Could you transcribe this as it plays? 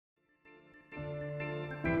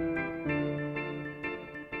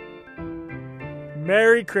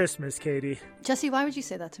Merry Christmas, Katie. Jesse, why would you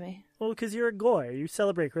say that to me? Well, because you're a goy. You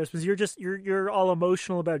celebrate Christmas. You're all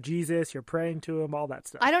emotional about Jesus. You're praying to him, all that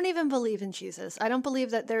stuff. I don't even believe in Jesus. I don't believe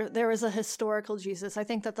that there was a historical Jesus. I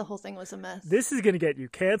think that the whole thing was a myth. This is going to get you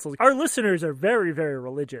canceled. Our listeners are very, very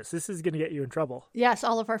religious. This is going to get you in trouble. Yes,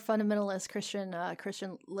 all of our fundamentalist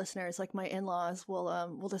Christian listeners, like my in-laws,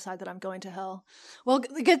 will decide that I'm going to hell. Well,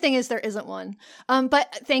 the good thing is there isn't one.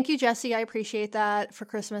 But thank you, Jesse. I appreciate that. For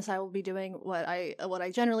Christmas, I will be doing what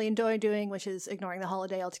I generally enjoy doing, which is ignoring the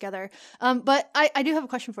holiday altogether. But I do have a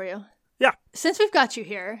question for you. Yeah. Since we've got you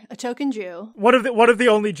here, a token Jew. One of the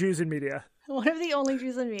only Jews in media. One of the only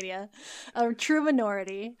Jews in media. A true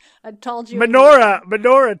minority. A tall Jew.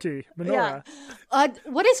 Minority. Yeah.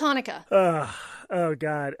 What is Hanukkah? Oh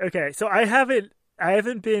God. Okay. So I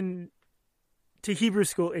haven't been to Hebrew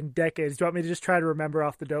school in decades. Do you want me to just try to remember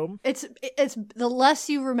off the dome? It's the less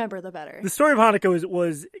you remember, the better. The story of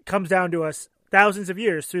Hanukkah comes down to us thousands of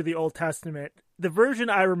years through the Old Testament. The version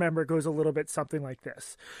I remember goes a little bit something like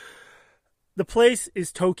this. The place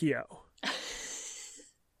is Tokyo.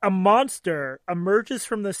 A monster emerges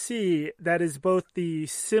from the sea that is both the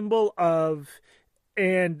symbol of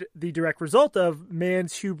and the direct result of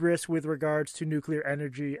man's hubris with regards to nuclear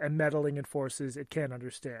energy and meddling in forces it can't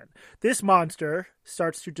understand. This monster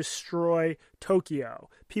starts to destroy Tokyo.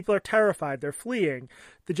 People are terrified. They're fleeing.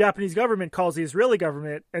 The Japanese government calls the Israeli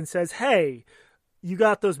government and says, hey, you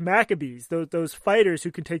got those Maccabees, those fighters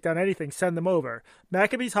who can take down anything, send them over.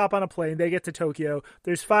 Maccabees hop on a plane. They get to Tokyo.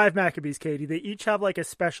 There's 5 Maccabees, Katie. They each have like a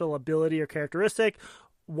special ability or characteristic.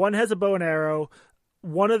 One has a bow and arrow.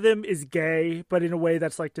 One of them is gay, but in a way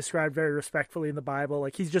that's like described very respectfully in the Bible.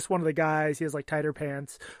 Like he's just one of the guys. He has like tighter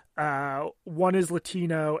pants. One is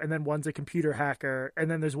Latino, and then one's a computer hacker.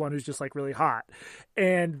 And then there's one who's just like really hot.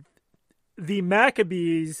 And the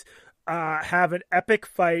Maccabees have an epic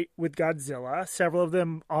fight with Godzilla. Several of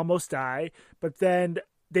them almost die, but then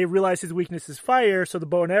they realize his weakness is fire, so the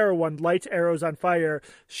bow and arrow one lights arrows on fire,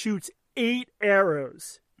 shoots 8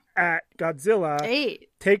 arrows at Godzilla. 8?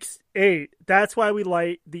 Takes 8. That's why we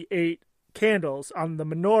light the 8 candles on the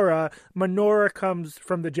menorah. Menorah comes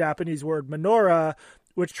from the Japanese word menorah,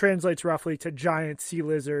 which translates roughly to giant sea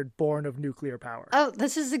lizard born of nuclear power. Oh,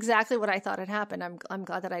 this is exactly what I thought had happened. I'm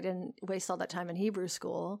glad that I didn't waste all that time in Hebrew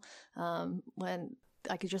school when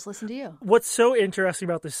I could just listen to you. What's so interesting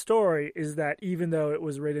about this story is that even though it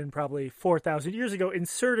was written probably 4,000 years ago, in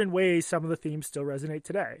certain ways, some of the themes still resonate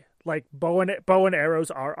today. Like bow and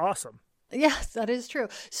arrows are awesome. Yes, that is true.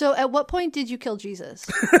 So at what point did you kill Jesus?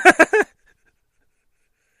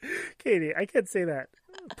 Katie, I can't say that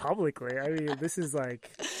publicly. I mean, this is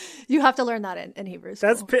like... You have to learn that in Hebrew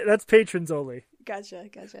school. That's patrons only. Gotcha.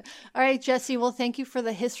 All right, Jesse, well, thank you for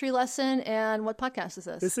the history lesson. And what podcast is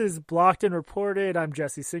this? This is Blocked and Reported. I'm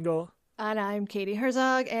Jesse Single. And I'm Katie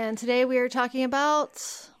Herzog. And today we are talking about...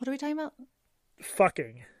 What are we talking about?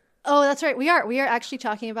 Fucking. Oh, that's right. We are actually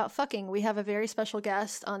talking about fucking. We have a very special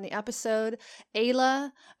guest on the episode,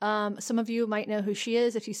 Ayla. Some of you might know who she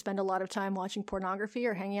is if you spend a lot of time watching pornography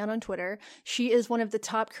or hanging out on Twitter. She is one of the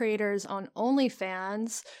top creators on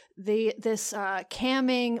OnlyFans, this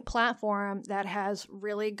camming platform that has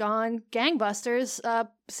really gone gangbusters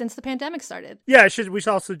since the pandemic started. Yeah, we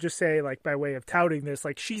should also just say, like, by way of touting this,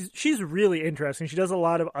 like she's really interesting. She does a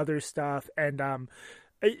lot of other stuff, and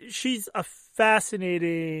she's a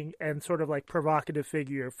fascinating and sort of like provocative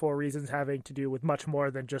figure for reasons having to do with much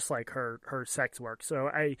more than just like her sex work. So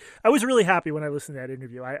I was really happy when I listened to that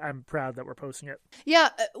interview. I'm proud that we're posting it. Yeah.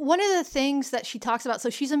 One of the things that she talks about, so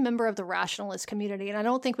she's a member of the rationalist community, and I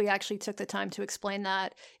don't think we actually took the time to explain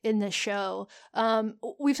that in this show.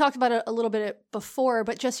 We've talked about it a little bit before,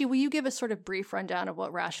 but Jesse, will you give a sort of brief rundown of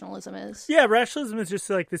what rationalism is? Yeah, rationalism is just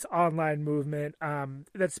like this online movement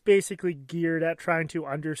that's basically geared at trying to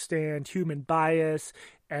understand human bias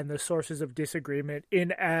and the sources of disagreement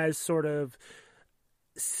in as sort of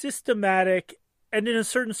systematic and in a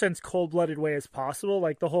certain sense cold-blooded way as possible.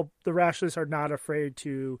 Like the rationalists are not afraid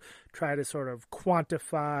to try to sort of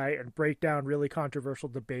quantify and break down really controversial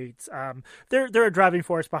debates. They're a driving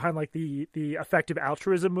force behind like the effective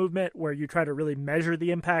altruism movement, where you try to really measure the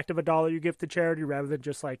impact of a dollar you give to charity rather than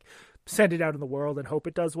just like send it out in the world and hope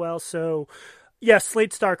it does well. So yes,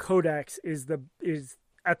 Slate Star Codex is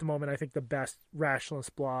at the moment, I think, the best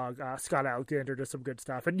rationalist blog. Scott Alexander does some good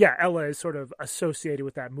stuff. And yeah, Ella is sort of associated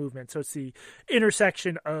with that movement. So it's the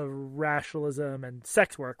intersection of rationalism and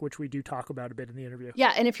sex work, which we do talk about a bit in the interview.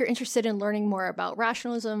 Yeah, and if you're interested in learning more about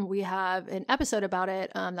rationalism, we have an episode about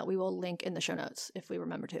it that we will link in the show notes if we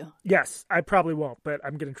remember to. Yes, I probably won't, but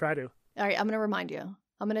I'm going to try to. All right, I'm going to remind you.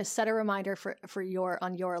 I'm going to set a reminder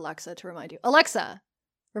on your Alexa to remind you. Alexa,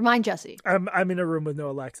 Remind Jesse. I'm in a room with no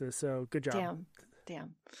Alexa, so good job.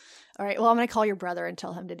 Damn. All right, well, I'm going to call your brother and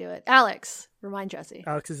tell him to do it. Alex, remind Jesse.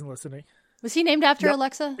 Alex isn't listening. Was he named after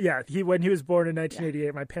Alexa? Yeah, when he was born in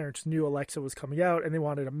 1988, my parents knew Alexa was coming out, and they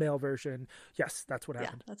wanted a male version. Yes, that's what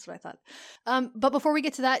happened. Yeah, that's what I thought. But before we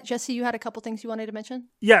get to that, Jesse, you had a couple things you wanted to mention?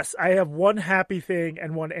 Yes, I have one happy thing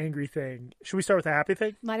and one angry thing. Should we start with the happy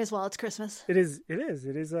thing? Might as well. It's Christmas. It is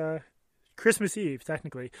Christmas Eve,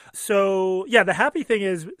 technically. So, yeah, the happy thing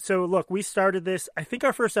is, so look, we started this, I think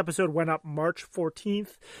our first episode went up March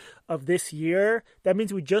 14th of this year. That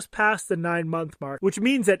means we just passed the 9-month mark, which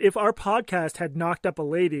means that if our podcast had knocked up a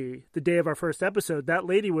lady the day of our first episode, that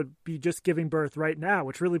lady would be just giving birth right now,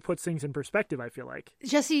 which really puts things in perspective, I feel like.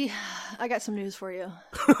 Jesse, I got some news for you.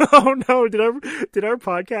 Oh, no. Did our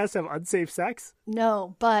podcast have unsafe sex?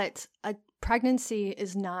 No, but pregnancy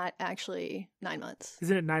is not actually 9 months.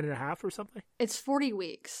 Isn't it 9.5 or something? It's 40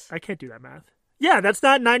 weeks. I can't do that math. Yeah, that's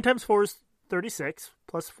not 9 times 4 is 36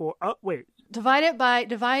 plus 4. Oh, wait.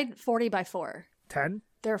 Divide 40 by 4. 10?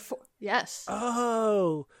 There are 4. Yes.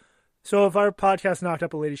 Oh. So if our podcast knocked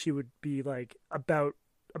up a lady, she would be like about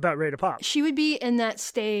ready to pop. She would be in that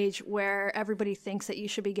stage where everybody thinks that you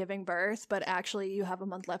should be giving birth, but actually you have a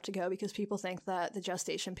month left to go because people think that the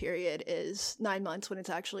gestation period is 9 months when it's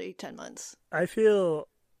actually 10 months. I feel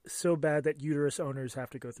so bad that uterus owners have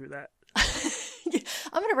to go through that.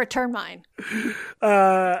 I'm going to return mine.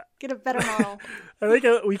 Get a better model. I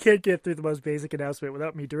think we can't get through the most basic announcement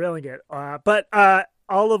without me derailing it. But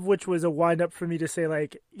all of which was a wind up for me to say,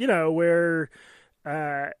 like, we're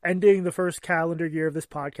ending the first calendar year of this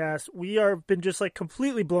podcast. We have been just like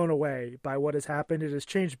completely blown away by what has happened. It has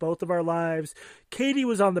changed both of our lives. Katie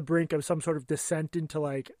was on the brink of some sort of descent into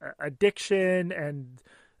like addiction and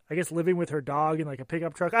I guess living with her dog in like a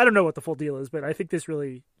pickup truck. I don't know what the full deal is, but I think this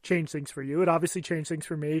really changed things for you. It obviously changed things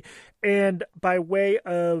for me. And by way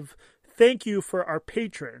of thank you for our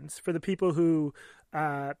patrons, for the people who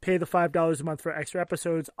pay the $5 a month for extra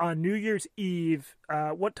episodes on New Year's Eve.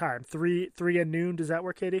 What time? 3 and noon. Does that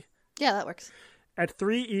work, Katie? Yeah, that works. At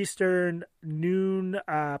 3 Eastern, noon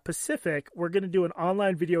Pacific, we're going to do an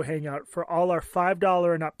online video hangout for all our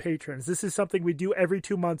 $5 and up patrons. This is something we do every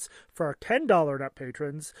 2 months for our $10 and up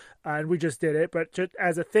patrons, and we just did it. But just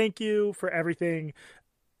as a thank you for everything,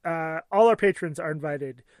 all our patrons are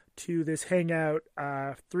invited to this hangout,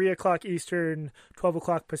 3 o'clock Eastern, 12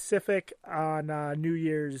 o'clock Pacific on New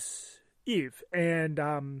Year's Eve. And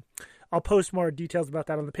I'll post more details about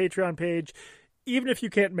that on the Patreon page. Even if you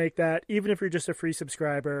can't make that, even if you're just a free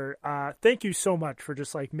subscriber, thank you so much for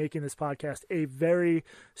just like making this podcast a very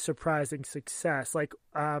surprising success. Like,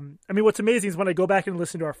 what's amazing is when I go back and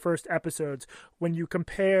listen to our first episodes, when you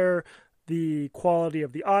compare the quality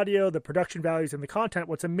of the audio, the production values, and the content,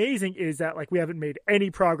 what's amazing is that like we haven't made any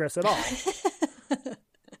progress at all.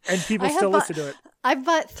 And people still listen to it. I've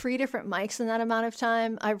bought 3 different mics in that amount of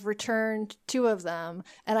time. I've returned 2 of them,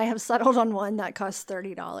 and I have settled on one that costs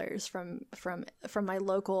 $30 from my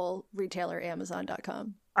local retailer,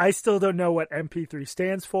 Amazon.com. I still don't know what MP3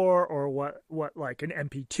 stands for or what like an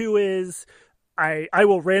MP2 is. I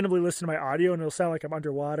will randomly listen to my audio and it'll sound like I'm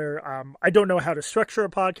underwater. I don't know how to structure a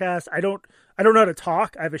podcast. I don't know how to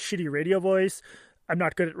talk. I have a shitty radio voice. I'm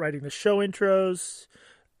not good at writing the show intros.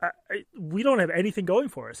 We don't have anything going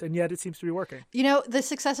for us, and yet it seems to be working. The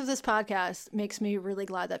success of this podcast makes me really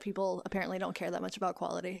glad that people apparently don't care that much about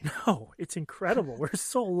quality. No, it's incredible. We're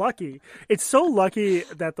so lucky. It's so lucky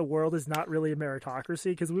that the world is not really a meritocracy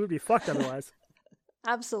because we would be fucked otherwise.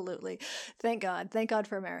 Absolutely. Thank God. Thank God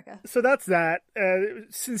for America. So that's that.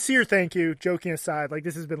 Sincere thank you. Joking aside, like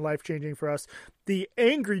this has been life-changing for us. The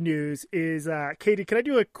angry news is, Katie, can I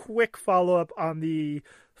do a quick follow-up on the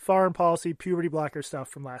foreign policy puberty blocker stuff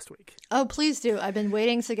from last week? Oh, please do. I've been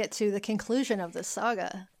waiting to get to the conclusion of this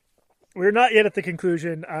saga. We're not yet at the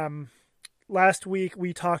conclusion. Last week,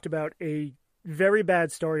 we talked about a very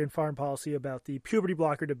bad story in foreign policy about the puberty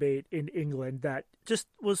blocker debate in England that just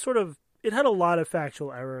was sort of, it had a lot of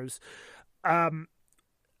factual errors.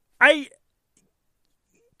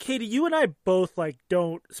 Katie, you and I both like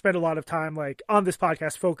don't spend a lot of time like on this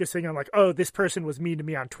podcast focusing on like, oh, this person was mean to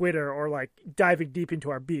me on Twitter or like diving deep into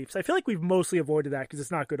our beefs. I feel like we've mostly avoided that because it's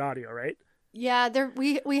not good audio, right? Yeah,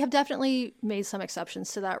 we have definitely made some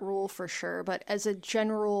exceptions to that rule for sure. But as a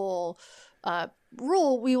general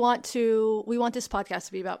rule, we want this podcast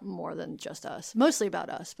to be about more than just us, mostly about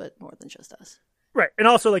us, but more than just us. Right. And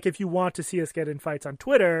also, like, if you want to see us get in fights on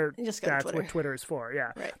Twitter, that's what Twitter is for.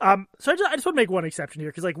 Yeah. Right. So I just want to make one exception here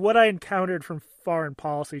because, like, what I encountered from foreign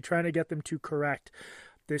policy, trying to get them to correct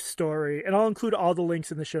this story, and I'll include all the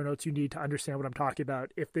links in the show notes you need to understand what I'm talking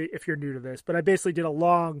about if you're new to this. But I basically did a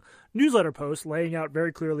long newsletter post laying out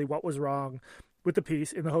very clearly what was wrong with the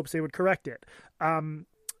piece in the hopes they would correct it.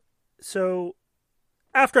 So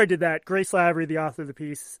after I did that, Grace Lavery, the author of the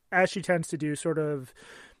piece, as she tends to do, sort of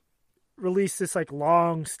released this like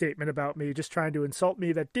long statement about me, just trying to insult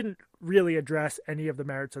me that didn't really address any of the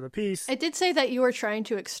merits of the piece. It did say that you were trying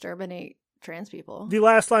to exterminate trans people. The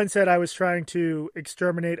last line said I was trying to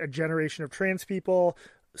exterminate a generation of trans people.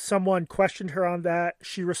 Someone questioned her on that.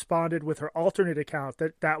 She responded with her alternate account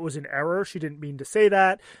that was an error. She didn't mean to say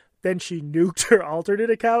that. Then she nuked her alternate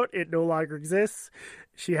account. It no longer exists.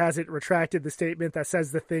 She hasn't retracted the statement that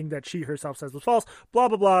says the thing that she herself says was false. Blah,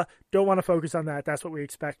 blah, blah. Don't want to focus on that. That's what we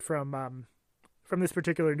expect from this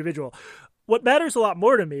particular individual. What matters a lot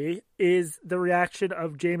more to me is the reaction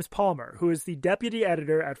of James Palmer, who is the deputy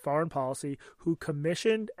editor at Foreign Policy, who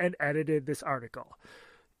commissioned and edited this article.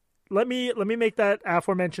 Let me make that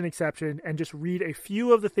aforementioned exception and just read a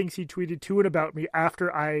few of the things he tweeted to and about me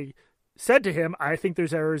after I said to him, I think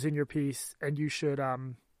there's errors in your piece and you should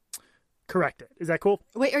correct it. Is that cool?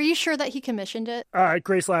 Wait, are you sure that he commissioned it?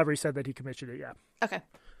 Grace Lavery said that he commissioned it, yeah. Okay.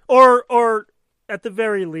 Or at the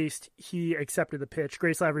very least, he accepted the pitch.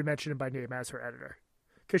 Grace Lavery mentioned him by name as her editor.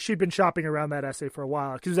 Because she'd been shopping around that essay for a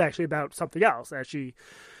while. Because it was actually about something else, as she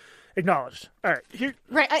acknowledged. All right. Here.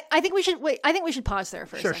 Right. I think we should wait. I think we should pause there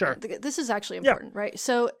for a second. Sure. This is actually important, right?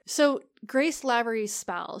 So Grace Lavery's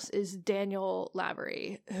spouse is Daniel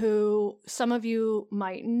Lavery, who some of you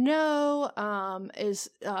might know is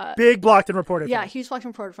big blocked and reported. Yeah, huge blocked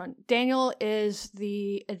and reported fund. Daniel is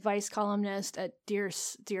the advice columnist at Dear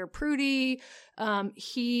Prudie.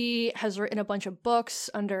 He has written a bunch of books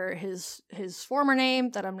under his former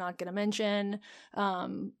name that I'm not going to mention.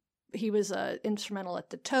 He was instrumental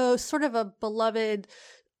at The Toast, sort of a beloved,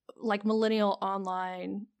 like, millennial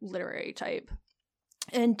online literary type.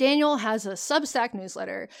 And Daniel has a Substack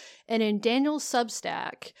newsletter. And in Daniel's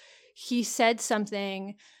Substack, he said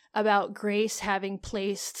something about Grace having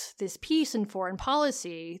placed this piece in Foreign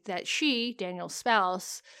Policy that she, Daniel's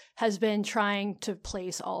spouse, has been trying to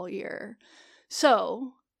place all year.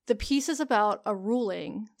 So the piece is about a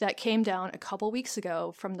ruling that came down a couple weeks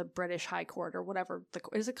ago from the British High Court, or whatever.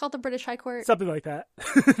 Is it called the British High Court? Something like that.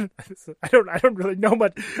 I don't really know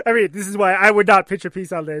much. I mean, this is why I would not pitch a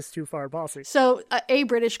piece on this to Foreign Policy. So a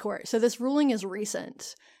British court. So this ruling is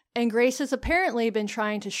recent. And Grace has apparently been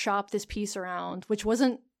trying to shop this piece around, which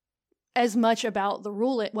wasn't as much about the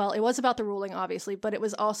ruling. Well, it was about the ruling, obviously, but it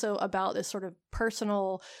was also about this sort of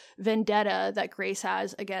personal vendetta that Grace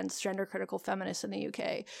has against gender critical feminists in the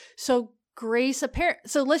UK. So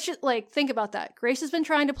so let's just think about that. Grace has been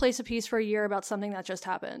trying to place a piece for a year about something that just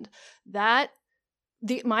happened. My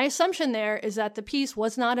assumption there is that the piece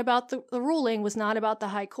was not about the ruling, was not about the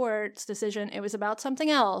High Court's decision. It was about something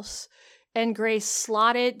else. And Grace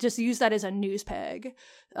just used that as a news peg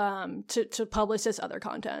to publish this other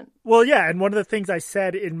content. Well, yeah, and one of the things I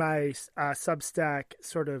said in my Substack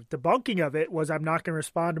sort of debunking of it was I'm not going to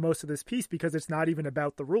respond to most of this piece because it's not even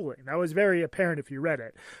about the ruling. That was very apparent if you read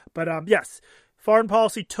it. But yes, Foreign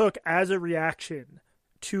Policy took as a reaction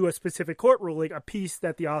to a specific court ruling a piece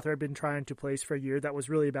that the author had been trying to place for a year that was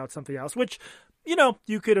really about something else, which,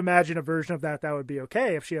 you could imagine a version of that would be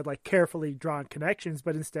okay if she had carefully drawn connections,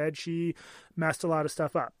 but instead she messed a lot of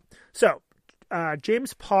stuff up. So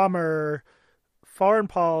James Palmer, Foreign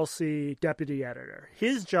Policy deputy editor,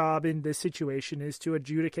 his job in this situation is to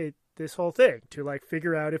adjudicate this whole thing, to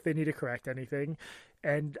figure out if they need to correct anything.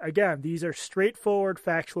 And again, these are straightforward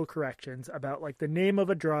factual corrections about the name of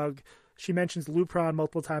a drug. She mentions Lupron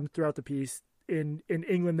multiple times throughout the piece. In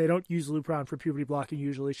England, they don't use Lupron for puberty blocking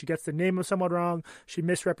usually. She gets the name of someone wrong. She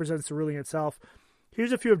misrepresents the ruling itself.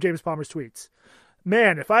 Here's a few of James Palmer's tweets.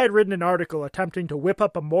 Man, if I had written an article attempting to whip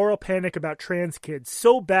up a moral panic about trans kids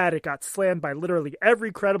so bad it got slammed by literally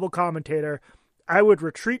every credible commentator, I would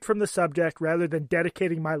retreat from the subject rather than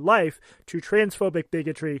dedicating my life to transphobic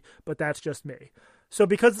bigotry, but that's just me.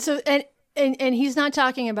 And he's not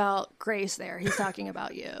talking about Grace there. He's talking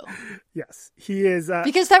about you. Yes, he is.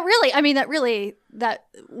 Because that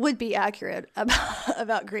would be accurate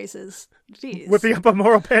about Grace's piece. Whipping up a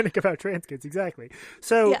moral panic about trans kids, exactly.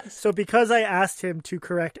 So, yes. So because I asked him to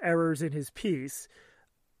correct errors in his piece,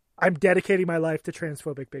 I'm dedicating my life to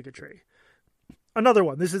transphobic bigotry. Another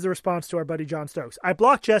one. This is a response to our buddy John Stokes. I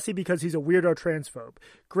blocked Jesse because he's a weirdo transphobe.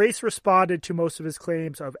 Grace responded to most of his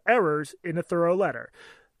claims of errors in a thorough letter.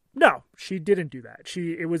 No, she didn't do that.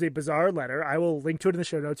 It was a bizarre letter. I will link to it in the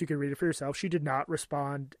show notes. You can read it for yourself. She did not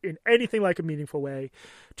respond in anything like a meaningful way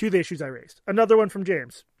to the issues I raised. Another one from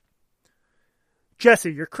James.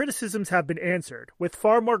 Jesse, your criticisms have been answered, with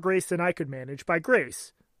far more grace than I could manage, by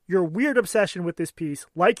grace. Your weird obsession with this piece,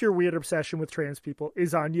 like your weird obsession with trans people,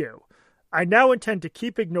 is on you. I now intend to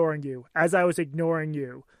keep ignoring you, as I was ignoring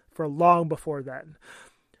you, for long before then.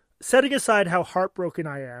 Setting aside how heartbroken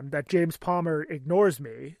I am that James Palmer ignores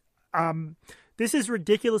me, this is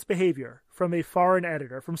ridiculous behavior from a foreign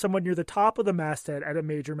editor, from someone near the top of the masthead at a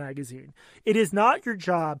major magazine. It is not your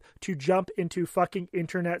job to jump into fucking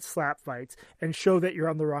internet slap fights and show that you're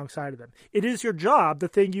on the wrong side of them. It is your job, the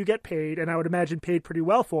thing you get paid, and I would imagine paid pretty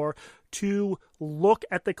well for, to look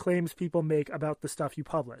at the claims people make about the stuff you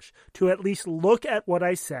publish, to at least look at what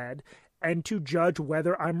I said and to judge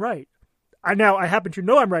whether I'm right. I happen to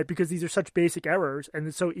know I'm right because these are such basic errors and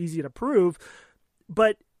it's so easy to prove,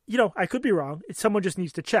 but I could be wrong. Someone just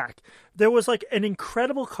needs to check. There was like an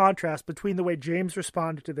incredible contrast between the way James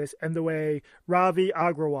responded to this and the way Ravi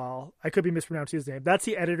Agrawal, I could be mispronouncing his name, that's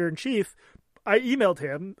the editor-in-chief. I emailed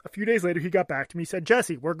him. A few days later, he got back to me. He said,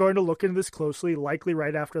 Jesse, we're going to look into this closely, likely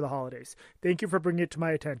right after the holidays. Thank you for bringing it to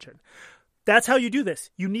my attention. That's how you do this.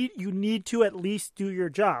 You need to at least do your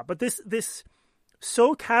job. But this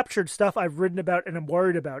so captured stuff I've written about and I'm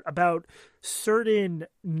worried about certain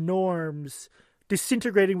norms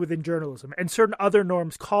disintegrating within journalism and certain other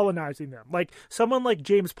norms colonizing them. Like someone like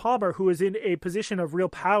James Palmer, who is in a position of real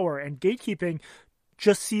power and gatekeeping,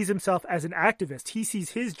 just sees himself as an activist. He sees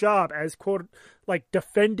his job as, quote, like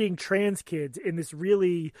defending trans kids in this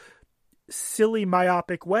really silly,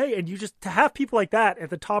 myopic way. And to have people like that at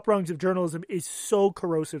the top rungs of journalism is so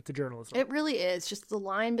corrosive to journalism. It really is. Just the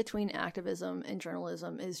line between activism and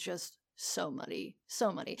journalism is just so muddy.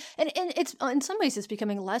 And it's in some ways it's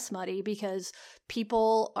becoming less muddy because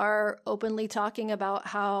people are openly talking about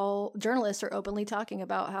how journalists are openly talking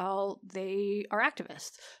about how they are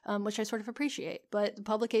activists, which I sort of appreciate. But the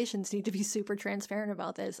publications need to be super transparent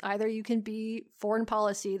about this. Either you can be Foreign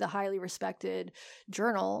Policy, the highly respected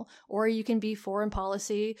journal, or you can be Foreign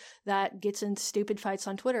Policy that gets in stupid fights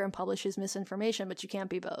on Twitter and publishes misinformation, but you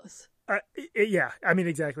can't be both. Yeah, I mean,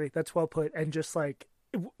 exactly. That's well put. And just like,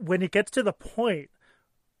 when it gets to the point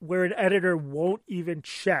where an editor won't even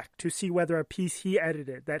check to see whether a piece he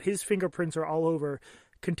edited, that his fingerprints are all over,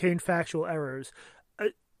 contained factual errors,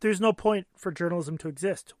 there's no point for journalism to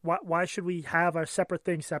exist. Why should we have a separate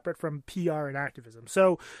thing separate from PR and activism?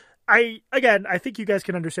 So I think you guys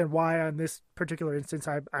can understand why on this particular instance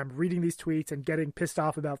I'm reading these tweets and getting pissed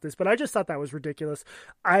off about this, but I just thought that was ridiculous.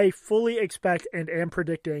 I fully expect and am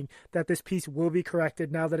predicting that this piece will be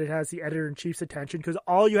corrected now that it has the editor-in-chief's attention, because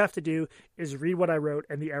all you have to do is read what I wrote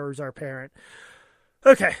and the errors are apparent.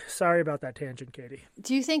 Okay, sorry about that tangent, Katie.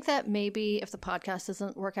 Do you think that maybe if the podcast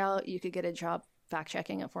doesn't work out, you could get a job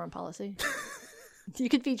fact-checking at Foreign Policy? You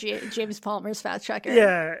could be James Palmer's fact-checker.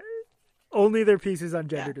 Yeah. Only their pieces on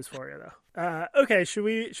gender dysphoria, though. Okay, should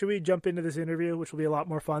we jump into this interview, which will be a lot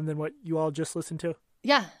more fun than what you all just listened to?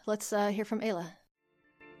 Yeah, let's hear from Ayla.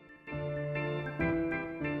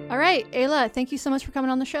 All right, Ayla, thank you so much for coming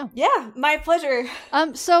on the show. Yeah, my pleasure.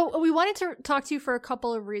 So we wanted to talk to you for a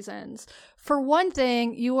couple of reasons. For one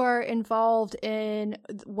thing, you are involved in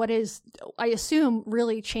what is, I assume,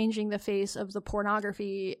 really changing the face of the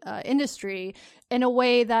pornography industry in a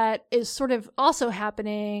way that is sort of also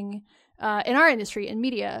happening in our industry, in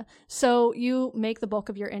media. So you make the bulk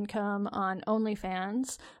of your income on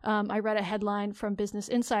OnlyFans. I read a headline from Business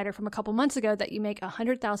Insider from a couple months ago that you make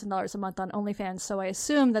 $100,000 a month on OnlyFans. So I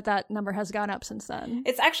assume that number has gone up since then.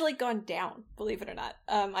 It's actually gone down, believe it or not.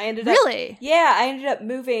 I ended up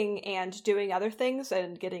moving and doing other things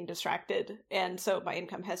and getting distracted. And so my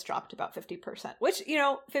income has dropped about 50%, which,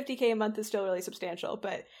 $50K a month is still really substantial.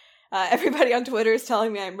 But everybody on Twitter is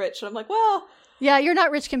telling me I'm rich. And I'm like, well... Yeah, you're not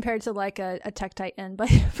rich compared to like a tech titan, but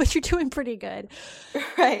you're doing pretty good.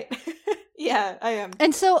 Right. Yeah, I am.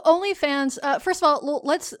 And so OnlyFans, first of all,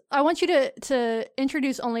 I want you to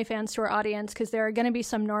introduce OnlyFans to our audience, because there are going to be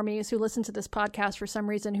some normies who listen to this podcast for some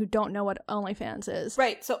reason who don't know what OnlyFans is.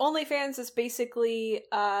 Right. So OnlyFans is basically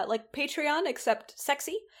like Patreon, except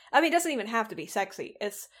sexy. I mean, it doesn't even have to be sexy.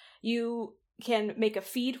 It's you can make a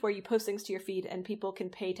feed where you post things to your feed and people can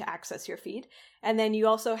pay to access your feed. And then you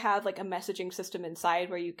also have like a messaging system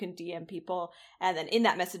inside where you can DM people. And then in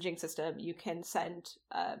that messaging system, you can send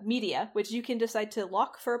media, which you can decide to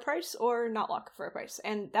lock for a price or not lock for a price.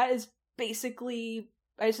 And that is basically,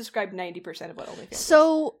 I just described 90% of what OnlyFans is.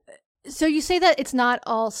 So So you say that it's not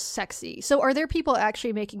all sexy. So are there people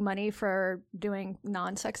actually making money for doing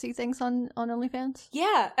non-sexy things on OnlyFans?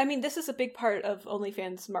 Yeah, I mean, this is a big part of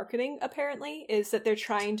OnlyFans marketing, apparently, is that they're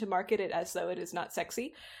trying to market it as though it is not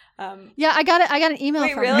sexy. Yeah, I got an email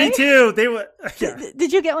Wait, from really? Me too. They were. Yeah.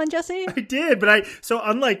 Did you get one, Jesse? I did, but so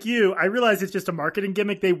unlike you, I realized it's just a marketing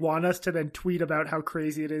gimmick. They want us to then tweet about how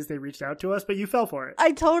crazy it is they reached out to us, but you fell for it.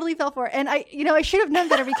 I totally fell for it. And I should have known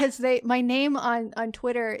better because my name on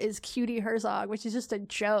Twitter is Cutie Herzog, which is just a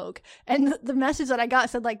joke. And the message that I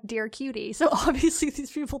got said like, "Dear Cutie." So obviously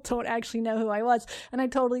these people don't actually know who I was. And I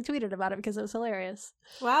totally tweeted about it because it was hilarious.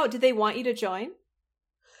 Wow, did they want you to join?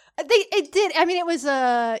 It did. I mean, it was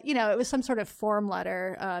it was some sort of form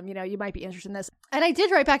letter. You might be interested in this. And I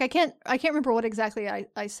did write back. I can't remember what exactly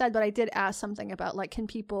I said, but I did ask something about like, can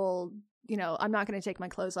people, I'm not going to take my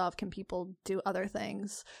clothes off. Can people do other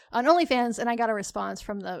things on OnlyFans? And I got a response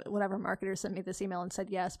from the whatever marketer sent me this email and said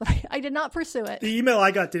yes, but I did not pursue it. The email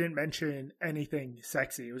I got didn't mention anything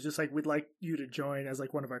sexy. It was just like, we'd like you to join as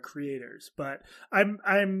like one of our creators. But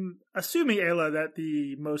I'm assuming, Ayla, that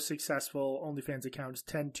the most successful OnlyFans accounts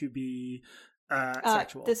tend to be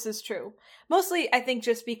sexual. This is true. Mostly, I think,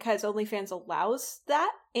 just because OnlyFans allows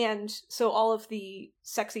that, and so all of the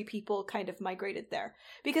sexy people kind of migrated there.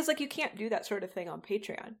 Because, like, you can't do that sort of thing on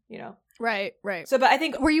Patreon, Right. So, but I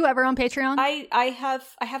think... Were you ever on Patreon? I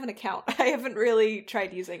have an account. I haven't really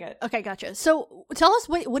tried using it. Okay, gotcha. So tell us,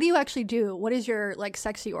 what do you actually do? What is your, like,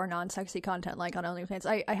 sexy or non-sexy content like on OnlyFans?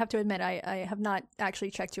 I have to admit, I have not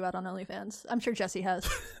actually checked you out on OnlyFans. I'm sure Jesse has.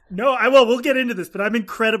 No, we'll get into this, but I'm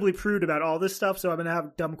incredibly prude about all this stuff, so I'm going to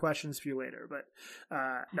have dumb questions for you later, but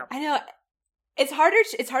no. I know. It's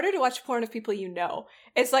harder to watch porn of people you know.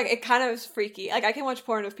 It's like, it kind of is freaky. Like, I can watch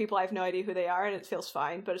porn of people I have no idea who they are, and it feels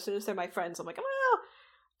fine, but as soon as they're my friends, I'm like, oh,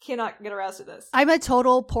 cannot get aroused to this. I'm a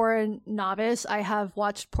total porn novice. I have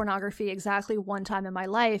watched pornography exactly one time in my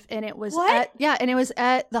life, and it was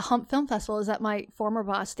at the Hump Film Festival. It was at my former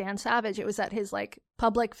boss, Dan Savage. It was at his like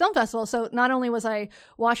public film festival. So not only was I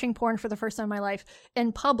watching porn for the first time in my life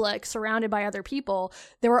in public, surrounded by other people,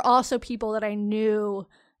 there were also people that I knew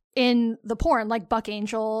in the porn. Like Buck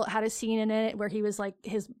Angel had a scene in it where he was like,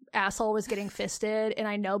 his asshole was getting fisted, and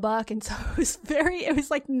I know Buck, and so it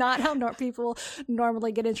was like not how people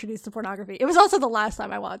normally get introduced to pornography. It was also the last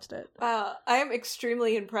time I watched it. I am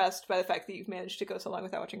extremely impressed by the fact that you've managed to go so long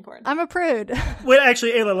without watching porn. I'm a prude. Wait,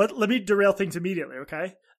 actually, Ayla, let me derail things immediately,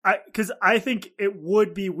 okay? Because I think it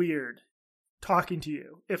would be weird talking to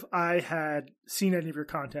you if I had seen any of your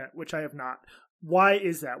content, which I have not. Why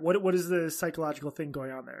is that? What is the psychological thing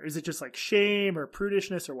going on there? Is it just like shame or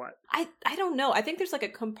prudishness or what? I don't know. I think there's like a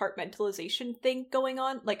compartmentalization thing going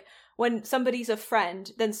on. Like when somebody's a friend,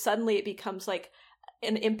 then suddenly it becomes like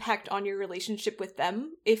an impact on your relationship with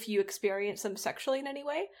them if you experience them sexually in any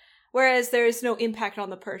way. Whereas there is no impact on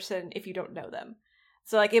the person if you don't know them.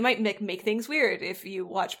 So like it might make things weird if you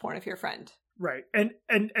watch porn of your friend. Right. And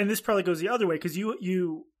this probably goes the other way because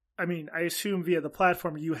I assume via the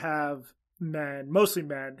platform you have mostly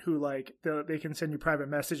men who like they can send you private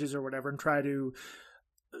messages or whatever and try to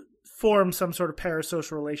form some sort of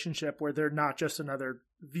parasocial relationship where they're not just another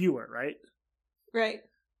viewer, right? Right.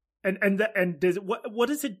 And does what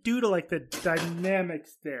does it do to like the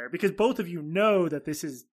dynamics there? Because both of you know that this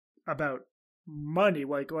is about money.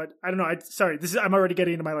 Like what? I don't know. I'm already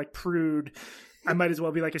getting into my like prude. I might as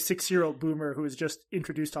well be like a 6-year-old boomer who has just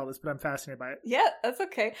introduced all this, but I'm fascinated by it. Yeah, that's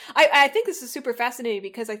okay. I think this is super fascinating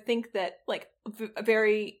because I think that like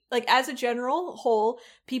very like as a general whole,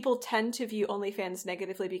 people tend to view OnlyFans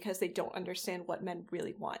negatively because they don't understand what men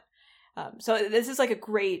really want. So this is like a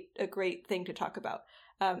great thing to talk about.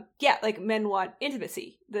 Like men want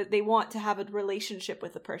intimacy. They want to have a relationship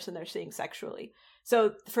with the person they're seeing sexually.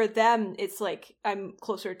 So for them, it's like I'm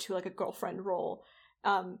closer to like a girlfriend role.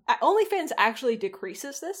 OnlyFans actually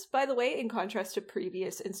decreases this, by the way, in contrast to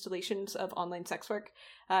previous installations of online sex work.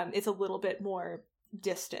 It's a little bit more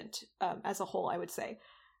distant as a whole, I would say.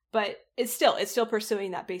 But it's still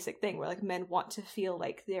pursuing that basic thing where like men want to feel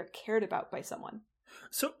like they're cared about by someone.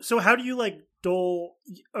 So how do you like dole?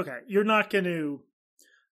 Okay, you're not going to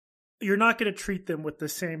treat them with the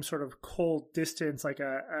same sort of cold distance like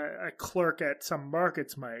a clerk at some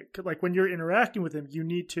markets might. Like when you're interacting with them, you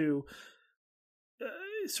need to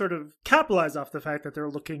sort of capitalize off the fact that they're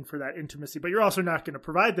looking for that intimacy, but you're also not going to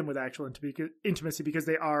provide them with actual intimacy because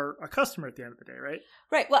they are a customer at the end of the day, right?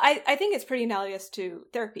 Right. Well, I think it's pretty analogous to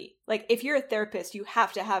therapy. Like if you're a therapist, you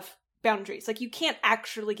have to have boundaries. Like, you can't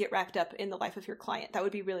actually get wrapped up in the life of your client. That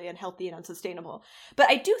would be really unhealthy and unsustainable. But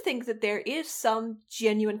I do think that there is some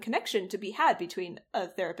genuine connection to be had between a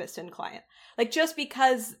therapist and client. Like, just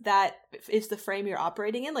because that is the frame you're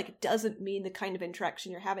operating in, like, it doesn't mean the kind of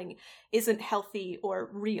interaction you're having isn't healthy or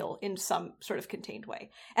real in some sort of contained way.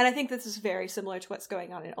 And I think this is very similar to what's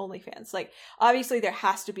going on in OnlyFans. Like, obviously there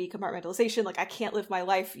has to be compartmentalization. Like, I can't live my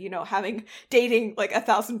life, dating like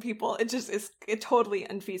 1,000 people. It just is totally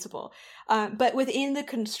unfeasible. But within the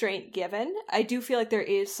constraint given, I do feel like there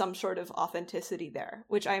is some sort of authenticity there,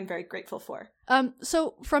 which I am very grateful for.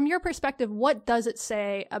 So from your perspective, what does it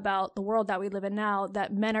say about the world that we live in now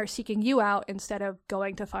that men are seeking you out instead of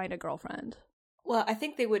going to find a girlfriend? Well, I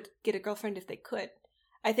think they would get a girlfriend if they could.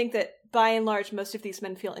 I think that by and large, most of these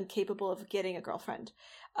men feel incapable of getting a girlfriend.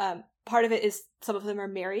 Part of it is some of them are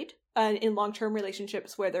married in long-term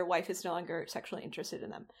relationships where their wife is no longer sexually interested in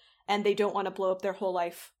them. And they don't want to blow up their whole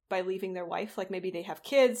life by leaving their wife. Like, maybe they have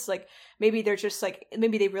kids, like maybe they're just like,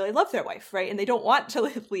 maybe they really love their wife, right? And they don't want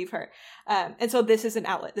to leave her. And so this is an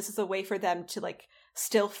outlet. This is a way for them to like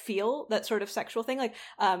still feel that sort of sexual thing. Like,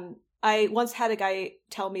 I once had a guy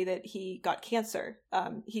tell me that he got cancer.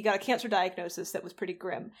 He got a cancer diagnosis that was pretty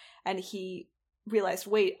grim. And he realized,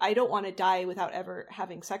 wait, I don't want to die without ever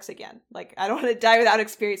having sex again. Like, I don't want to die without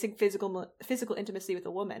experiencing physical intimacy with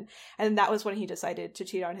a woman. And that was when he decided to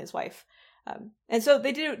cheat on his wife. And so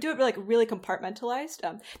they do it like really compartmentalized.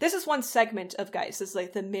 This is one segment of guys. This is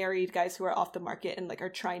like the married guys who are off the market and like are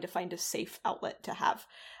trying to find a safe outlet to have.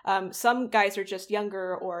 Some guys are just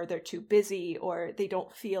younger, or they're too busy, or they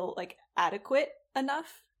don't feel like adequate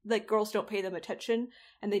enough. Like, girls don't pay them attention,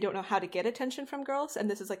 and they don't know how to get attention from girls. And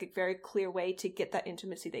this is like a very clear way to get that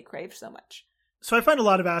intimacy they crave so much. So I find a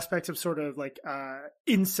lot of aspects of sort of like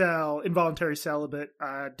incel, involuntary celibate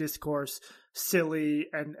discourse silly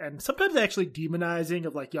and sometimes actually demonizing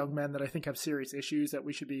of like young men that I think have serious issues that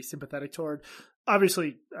we should be sympathetic toward.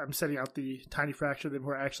 Obviously, I'm setting out the tiny fraction of them who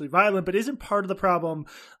are actually violent, but isn't part of the problem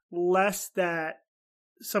less that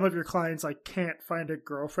some of your clients like can't find a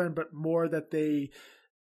girlfriend, but more that they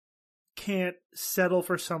can't settle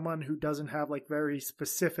for someone who doesn't have like very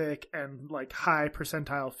specific and like high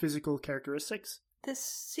percentile physical characteristics? This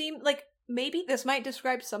seemed like maybe this might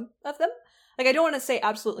describe some of them. Like, I don't want to say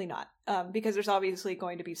absolutely not, because there's obviously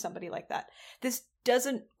going to be somebody like that. This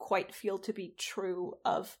doesn't quite feel to be true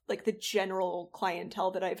of like the general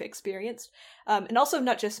clientele that I've experienced. And also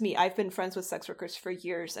not just me. I've been friends with sex workers for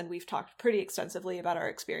years, and we've talked pretty extensively about our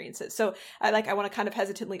experiences. So I want to kind of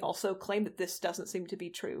hesitantly also claim that this doesn't seem to be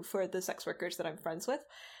true for the sex workers that I'm friends with.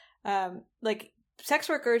 Like, sex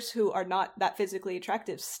workers who are not that physically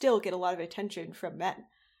attractive still get a lot of attention from men.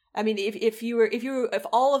 I mean, if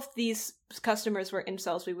all of these customers were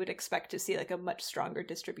incels, we would expect to see like a much stronger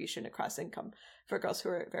distribution across income for girls who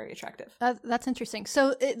are very attractive. That's interesting.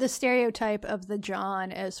 So the stereotype of the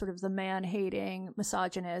John as sort of the man-hating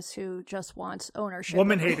misogynist who just wants ownership.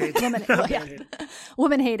 Woman-hating.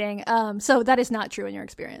 Woman-hating. So that is not true in your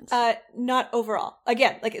experience? Not overall.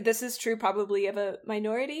 Again, like, this is true probably of a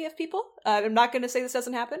minority of people. I'm not going to say this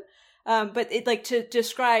doesn't happen. But it, like, to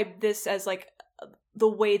describe this as like the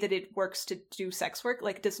way that it works to do sex work,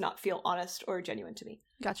 like, does not feel honest or genuine to me.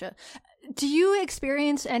 Gotcha. Do you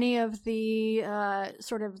experience any of the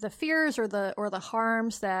sort of the fears or the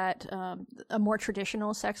harms that a more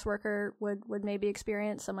traditional sex worker would maybe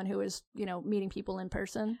experience? Someone who is, meeting people in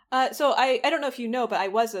person? So I don't know if you know, but I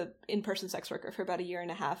was a in-person sex worker for about a year and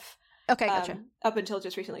a half. Okay, gotcha. Up until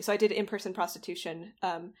just recently. So I did in-person prostitution.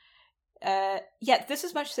 Yeah, this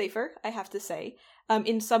is much safer, I have to say,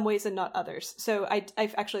 in some ways and not others. So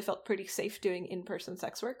I've actually felt pretty safe doing in-person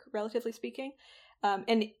sex work, relatively speaking.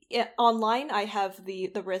 And online, I have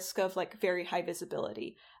the risk of like very high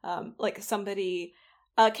visibility. Like, somebody,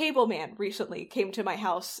 a cable man recently came to my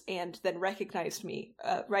house and then recognized me,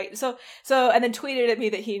 right? So and then tweeted at me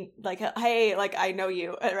that he like, hey, like, I know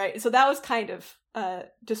you, right? So that was kind of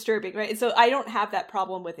disturbing, right? So I don't have that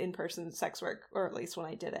problem with in-person sex work, or at least when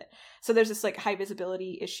I did it. So there's this like high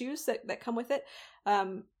visibility issues that come with it.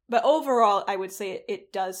 But overall, I would say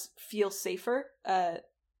it does feel safer,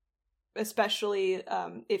 especially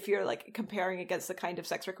if you're like comparing against the kind of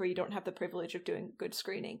sex work where you don't have the privilege of doing good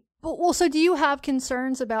screening. Well, so do you have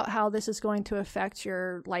concerns about how this is going to affect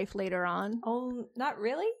your life later on? Oh, not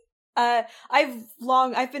really.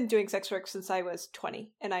 I've been doing sex work since I was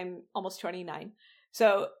 20, and I'm almost 29.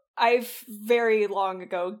 So I've very long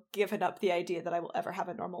ago given up the idea that I will ever have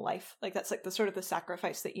a normal life. Like, that's like the sort of the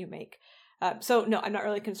sacrifice that you make. So no, I'm not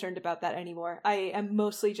really concerned about that anymore. I am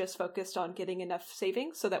mostly just focused on getting enough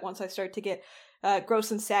savings so that once I start to get gross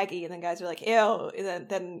and saggy, and then guys are like, ew,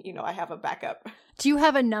 then I have a backup. Do you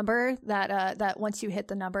have a number that once you hit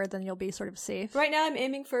the number, then you'll be sort of safe? Right now, I'm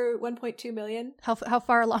aiming for 1.2 million. How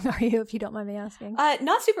far along are you, if you don't mind me asking?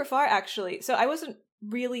 Not super far, actually. So I wasn't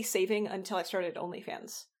really saving until I started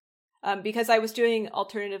OnlyFans. Because I was doing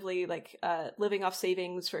alternatively, like living off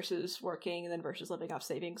savings versus working, and then versus living off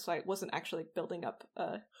savings. So I wasn't actually building up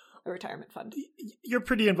a retirement fund. You're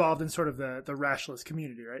pretty involved in sort of the rationalist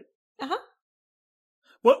community, right? Uh-huh.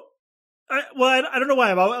 Well, I don't know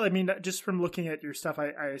why. I mean, just from looking at your stuff,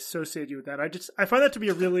 I associate you with that. I find that to be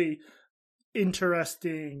a really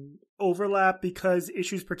interesting overlap because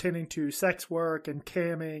issues pertaining to sex work and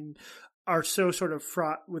camming are so sort of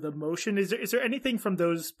fraught with emotion. Is there anything from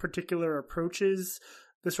those particular approaches,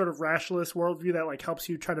 the sort of rationalist worldview, that like helps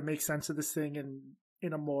you try to make sense of this thing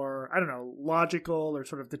in a more, I don't know, logical or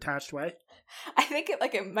sort of detached way? I think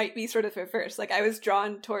it might be sort of at first. Like I was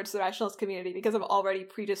drawn towards the rationalist community because I'm already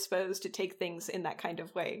predisposed to take things in that kind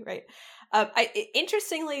of way, right?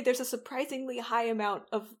 Interestingly, there's a surprisingly high amount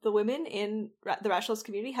of the women in the rationalist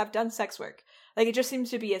community have done sex work. Like it just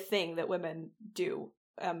seems to be a thing that women do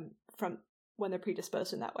from when they're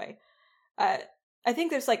predisposed in that way. I think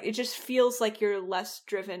there's it just feels like you're less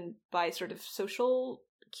driven by sort of social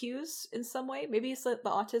cues in some way. Maybe it's the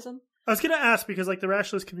autism. I was going to ask because the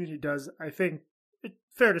rationalist community does, I think,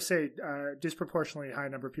 fair to say, disproportionately high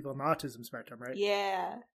number of people on the autism spectrum, right?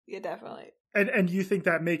 Yeah, definitely. And you think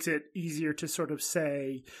that makes it easier to sort of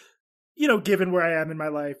say, given where I am in my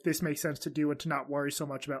life, this makes sense to do, and to not worry so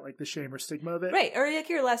much about the shame or stigma of it? Right, or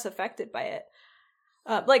you're less affected by it.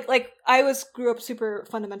 I grew up super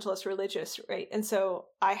fundamentalist religious, right? And so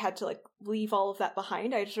I had to leave all of that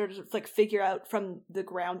behind. I had to sort of figure out from the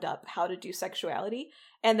ground up how to do sexuality.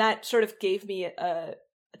 And that sort of gave me a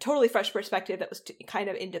totally fresh perspective that was kind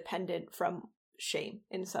of independent from shame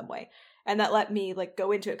in some way. And that let me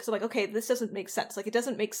go into it because I'm okay, this doesn't make sense. It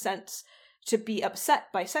doesn't make sense to be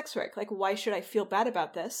upset by sex work. Why should I feel bad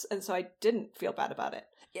about this? And so I didn't feel bad about it.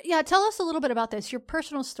 Yeah, tell us a little bit about this. Your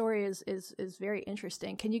personal story is very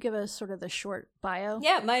interesting. Can you give us sort of the short bio?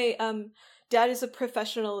 Yeah, my dad is a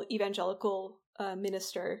professional evangelical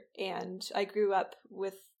minister, and I grew up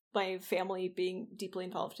with my family being deeply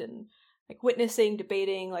involved in witnessing,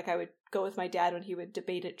 debating. I would go with my dad when he would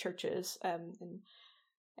debate at churches,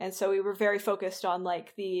 and so we were very focused on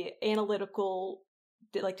the analytical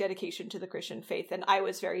dedication to the Christian faith, and I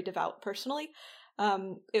was very devout personally.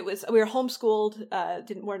 We were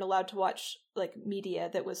homeschooled, weren't allowed to watch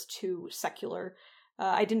media that was too secular.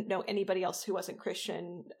 I didn't know anybody else who wasn't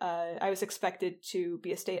Christian. I was expected to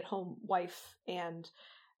be a stay-at-home wife and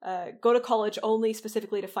go to college only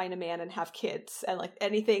specifically to find a man and have kids, and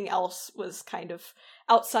anything else was kind of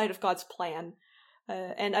outside of God's plan.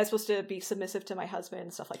 And I was supposed to be submissive to my husband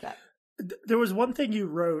and stuff like that. There was one thing you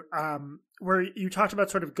wrote where you talked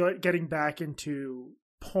about sort of getting back into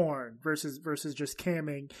porn versus just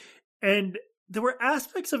camming, and there were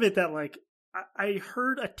aspects of it that I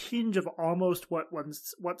heard a tinge of almost what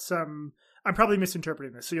some, I'm probably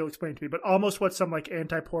misinterpreting this, so you'll explain to me, but almost what some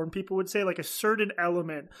anti-porn people would say, a certain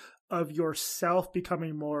element of yourself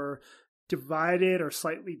becoming more divided or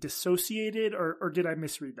slightly dissociated, or did I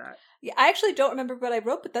misread that? Yeah, I actually don't remember what I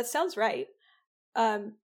wrote, but that sounds right.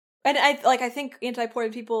 And I think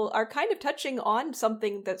anti-porn people are kind of touching on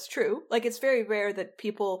something that's true. It's very rare that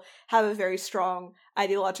people have a very strong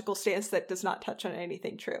ideological stance that does not touch on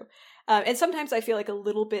anything true. And sometimes I feel a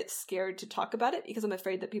little bit scared to talk about it because I'm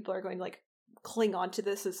afraid that people are going to cling on to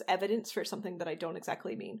this as evidence for something that I don't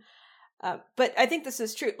exactly mean. But I think this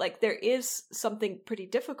is true. There is something pretty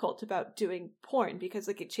difficult about doing porn because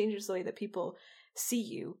it changes the way that people see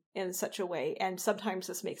you in such a way. And sometimes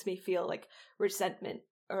this makes me feel resentment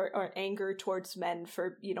or anger towards men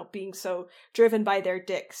for, being so driven by their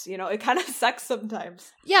dicks. It kind of sucks sometimes.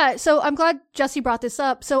 Yeah, so I'm glad Jesse brought this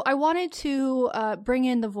up. So I wanted to bring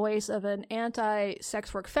in the voice of an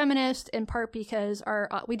anti-sex work feminist, in part because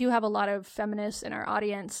we do have a lot of feminists in our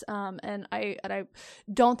audience, and I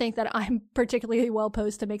don't think that I'm particularly well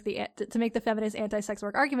posed to make the feminist anti-sex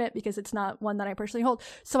work argument because it's not one that I personally hold.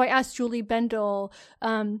 So I asked Julie Bendel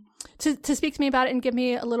to speak to me about it and give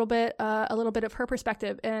me a little bit of her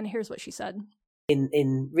perspective. And here's what she said.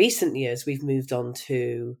 In recent years, we've moved on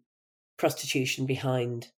to prostitution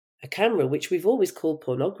behind a camera, which we've always called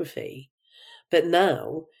pornography, but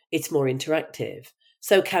now it's more interactive.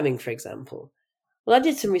 So camming, for example. Well, I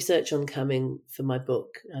did some research on camming for my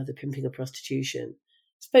book, The Pimping of Prostitution.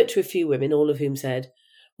 Spoke to a few women, all of whom said,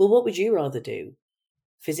 well, what would you rather do?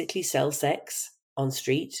 Physically sell sex on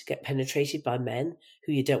street, get penetrated by men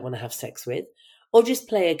who you don't want to have sex with, or just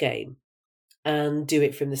play a game and do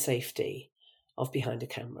it from the safety of behind a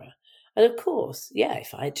camera. And of course, yeah,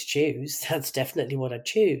 if I had to choose, that's definitely what I'd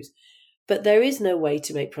choose. But there is no way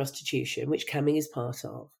to make prostitution, which camming is part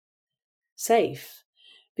of, safe.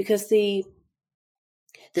 Because the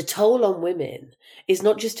toll on women is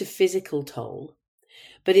not just a physical toll,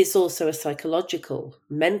 but it's also a psychological,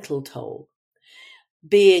 mental toll.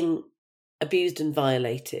 Being abused and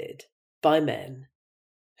violated by men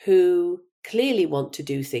who clearly want to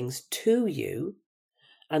do things to you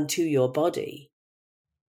and to your body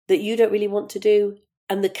that you don't really want to do.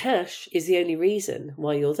 And the cash is the only reason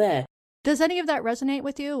why you're there. Does any of that resonate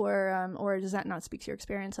with you, or does that not speak to your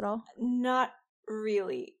experience at all? Not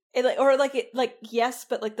really. Yes,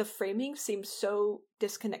 but like the framing seems so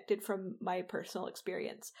disconnected from my personal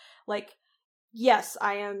experience. Like, yes,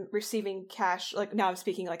 I am receiving cash. Like, now I'm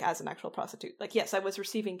speaking like as an actual prostitute. Like, yes, I was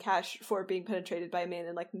receiving cash for being penetrated by a man,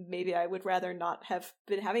 and like maybe I would rather not have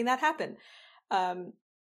been having that happen. And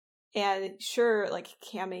sure, like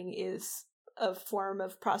camming is a form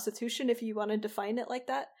of prostitution if you want to define it like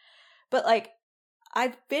that. But like,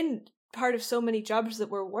 I've been part of so many jobs that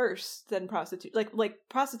were worse than prostitution. Like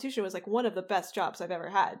prostitution was like one of the best jobs I've ever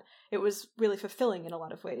had. It was really fulfilling in a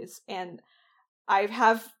lot of ways. And I've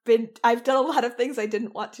done a lot of things I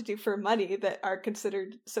didn't want to do for money that are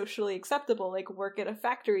considered socially acceptable, like work at a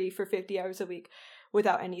factory for 50 hours a week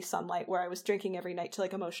without any sunlight, where I was drinking every night to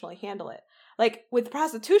like emotionally handle it. Like with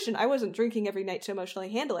prostitution, I wasn't drinking every night to emotionally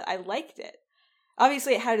handle it. I liked it.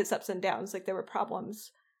 Obviously it had its ups and downs, like there were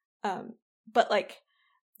problems. But like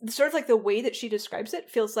sort of like the way that she describes it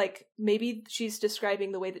feels like maybe she's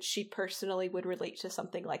describing the way that she personally would relate to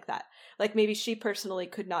something like that. Like maybe she personally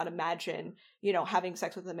could not imagine, having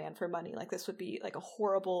sex with a man for money. Like this would be like a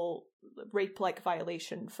horrible rape-like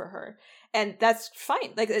violation for her. And that's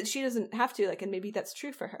fine. Like she doesn't have to, like, and maybe that's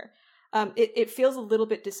true for her. It feels a little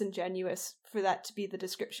bit disingenuous for that to be the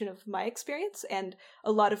description of my experience. And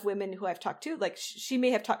a lot of women who I've talked to, like she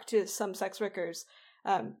may have talked to some sex workers,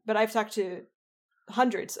 but I've talked to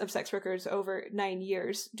hundreds of sex workers over 9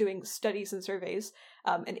 years, doing studies and surveys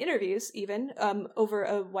and interviews even over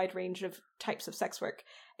a wide range of types of sex work.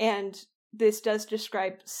 And this does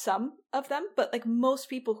describe some of them, but like most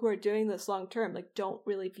people who are doing this long term, like don't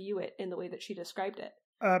really view it in the way that she described it.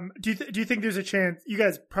 Do you think there's a chance, you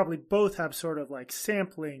guys probably both have sort of like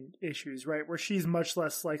sampling issues, right? Where she's much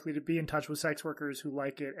less likely to be in touch with sex workers who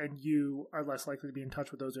like it, and you are less likely to be in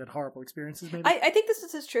touch with those who had horrible experiences, maybe? I think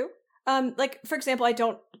this is true. Like, for example, I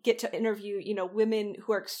don't get to interview, women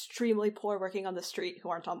who are extremely poor working on the street who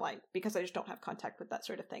aren't online because I just don't have contact with that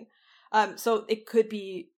sort of thing. So it could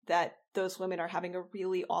be that those women are having a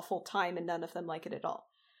really awful time and none of them like it at all.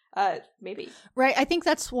 Maybe. Right. I think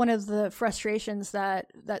that's one of the frustrations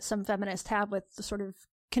that some feminists have with the sort of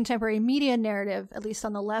contemporary media narrative, at least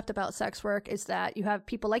on the left, about sex work, is that you have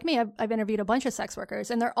people like me. I've interviewed a bunch of sex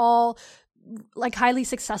workers, and they're all like highly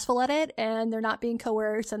successful at it, and they're not being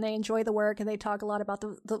coerced, and they enjoy the work, and they talk a lot about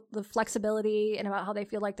the flexibility and about how they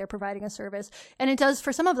feel like they're providing a service. And it does,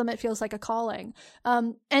 for some of them, it feels like a calling.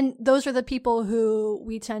 And those are the people who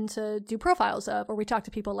we tend to do profiles of, or we talk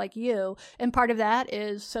to people like you. And part of that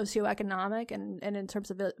is socioeconomic and in terms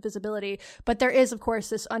of visibility. But there is, of course,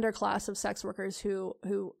 this underclass of sex workers who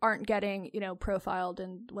aren't getting, profiled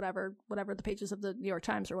in whatever the pages of the New York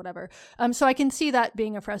Times or whatever. So I can see that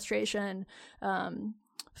being a frustration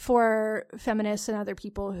for feminists and other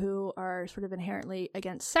people who are sort of inherently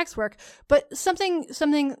against sex work. But something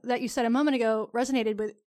that you said a moment ago resonated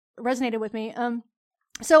with me.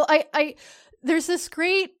 So I there's this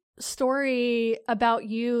great story about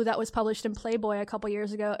you that was published in Playboy a couple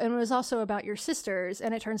years ago, and it was also about your sisters,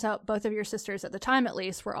 and it turns out both of your sisters, at the time at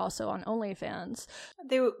least, were also on OnlyFans.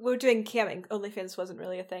 They were doing camming. OnlyFans wasn't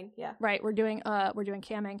really a thing. Yeah, right. We're doing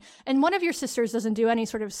camming, and one of your sisters doesn't do any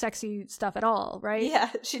sort of sexy stuff at all, right?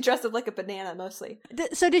 Yeah, she dressed up like a banana mostly.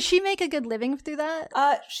 So does she make a good living through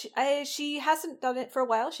that? She hasn't done it for a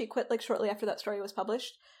while. She quit like shortly after that story was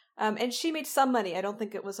published, and she made some money. I don't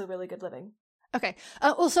think it was a really good living. Okay.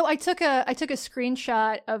 Well, so I took a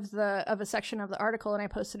screenshot of a section of the article, and I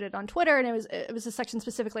posted it on Twitter, and it was a section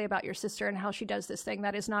specifically about your sister and how she does this thing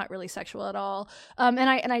that is not really sexual at all. And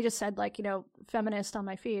I just said, like, feminist on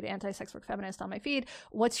my feed, anti-sex work feminist on my feed.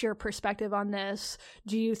 What's your perspective on this?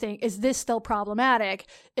 Do you think, is this still problematic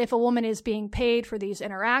if a woman is being paid for these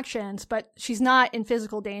interactions, but she's not in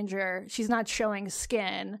physical danger, she's not showing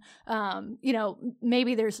skin?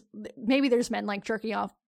 Maybe there's men like jerking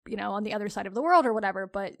off, on the other side of the world or whatever,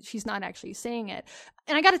 but she's not actually seeing it.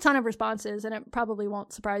 And I got a ton of responses, and it probably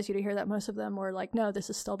won't surprise you to hear that most of them were like, no, this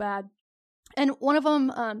is still bad. And one of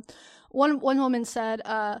them, one woman said,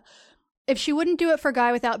 if she wouldn't do it for a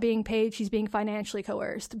guy without being paid, she's being financially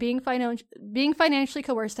coerced. Being financially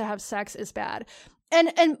coerced to have sex is bad.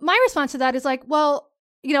 And my response to that is like, well,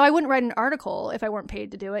 you know, I wouldn't write an article if I weren't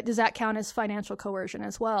paid to do it. Does that count as financial coercion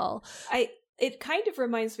as well? It kind of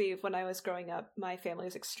reminds me of when I was growing up. My family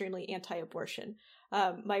was extremely anti-abortion.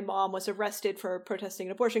 My mom was arrested for protesting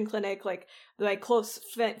an abortion clinic. Like, my close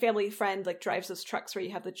family friend like drives those trucks where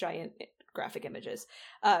you have the giant graphic images.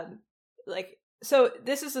 So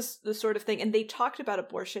this is the sort of thing, and they talked about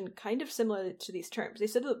abortion kind of similar to these terms. They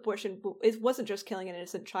said that abortion, it wasn't just killing an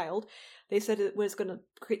innocent child. They said it was going to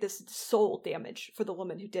create this soul damage for the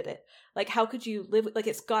woman who did it. Like, how could you live, like,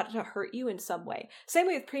 it's got to hurt you in some way. Same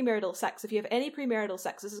way with premarital sex. If you have any premarital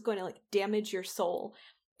sex, this is going to like damage your soul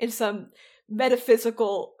in some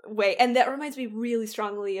metaphysical way. And that reminds me really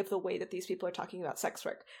strongly of the way that these people are talking about sex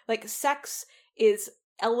work. Like, sex is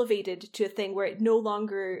elevated to a thing where it no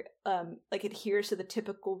longer like adheres to the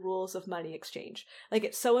typical rules of money exchange. Like,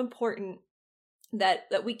 it's so important that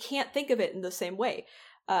we can't think of it in the same way,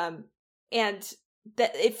 and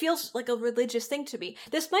that it feels like a religious thing to me.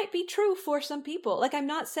 This might be true for some people. Like, I'm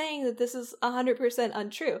not saying that this is 100%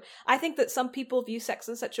 untrue. I think that some people view sex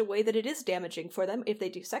in such a way that it is damaging for them if they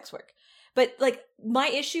do sex work. But like, my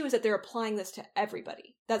issue is that they're applying this to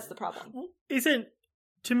everybody. That's the problem.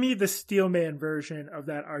 To me, the Steelman version of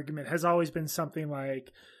that argument has always been something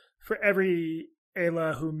like, for every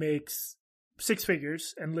Ayla who makes 6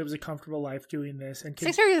 figures and lives a comfortable life doing this, and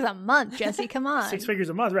 6 figures a month, Jesse, come on. 6 figures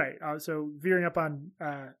a month, right? So veering up on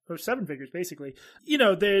or 7 figures, basically. You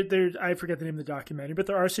know, there. I forget the name of the documentary, but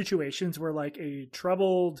there are situations where like a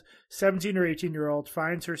troubled 17 or 18-year-old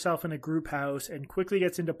finds herself in a group house and quickly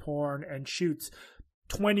gets into porn and shoots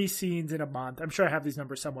 20 scenes in a month. I'm sure I have these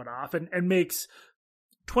numbers somewhat off, and makes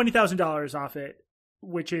 $20,000 off it,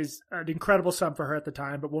 which is an incredible sum for her at the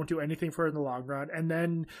time, but won't do anything for her in the long run. And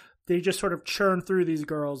then they just sort of churn through these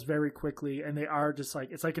girls very quickly, and they are just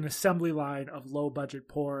like, it's like an assembly line of low budget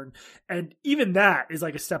porn. And even that is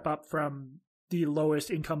like a step up from the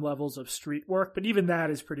lowest income levels of street work, but even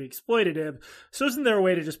that is pretty exploitative. So isn't there a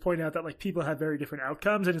way to just point out that like people have very different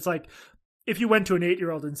outcomes? And it's like, if you went to an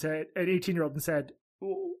 18-year-old and said,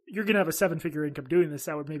 you're going to have a 7-figure income doing this,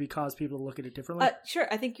 that would maybe cause people to look at it differently. Sure.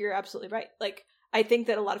 I think you're absolutely right. Like, I think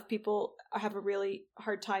that a lot of people have a really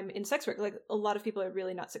hard time in sex work. Like, a lot of people are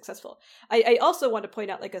really not successful. I also want to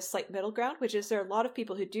point out like a slight middle ground, which is there are a lot of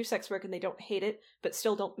people who do sex work and they don't hate it, but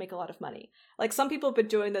still don't make a lot of money. Like, some people have been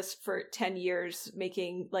doing this for 10 years,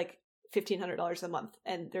 making like $1,500 a month,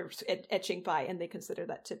 and they're etching by, and they consider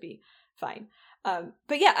that to be fine.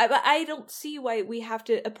 But yeah, I don't see why we have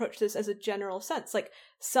to approach this as a general sense. Like,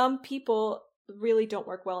 some people really don't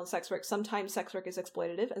work well in sex work. Sometimes sex work is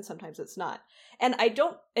exploitative and sometimes it's not. And I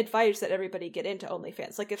don't advise that everybody get into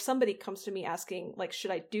OnlyFans. Like, if somebody comes to me asking, like,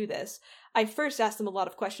 should I do this? I first ask them a lot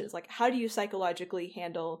of questions. Like, how do you psychologically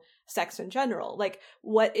handle sex in general? Like,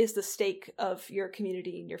 what is the stake of your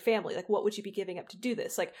community and your family? Like, what would you be giving up to do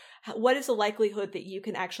this? Like, what is the likelihood that you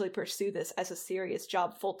can actually pursue this as a serious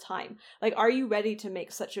job full time? Like, are you ready to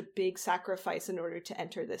make such a big sacrifice in order to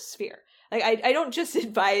enter this sphere? Like, I don't just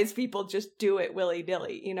advise people just do it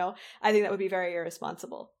willy-nilly, you know? I think that would be very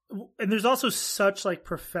irresponsible. And there's also such like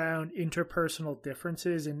profound interpersonal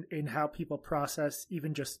differences in how people process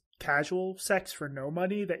even just casual sex for no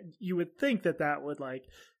money, that you would think that would like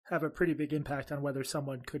have a pretty big impact on whether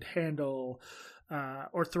someone could handle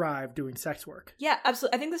or thrive doing sex work. Yeah,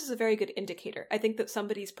 absolutely. I think this is a very good indicator. I think that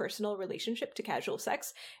somebody's personal relationship to casual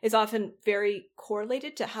sex is often very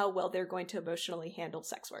correlated to how well they're going to emotionally handle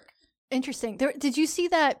sex work. Interesting. Did you see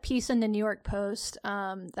that piece in the New York Post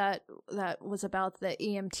that was about the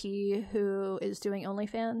EMT who is doing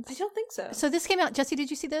OnlyFans? I don't think so. So this came out. Jesse, did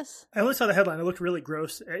you see this? I only saw the headline. It looked really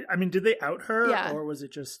gross. I mean, did they out her, or was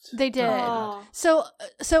it just... They did. Oh. So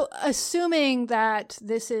assuming that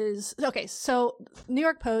this is... Okay, so New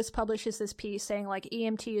York Post publishes this piece saying, like,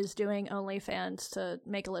 EMT is doing OnlyFans to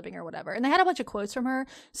make a living or whatever. And they had a bunch of quotes from her.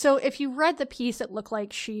 So if you read the piece, it looked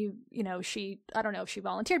like she, I don't know if she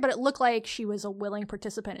volunteered, but it looked like she was a willing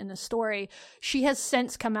participant in the story. She has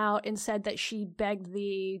since come out and said that she begged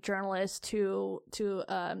the journalist to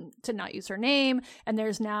not use her name, and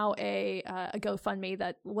there's now a GoFundMe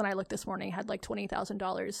that, when I looked this morning, had like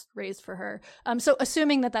 $20,000 raised for her. So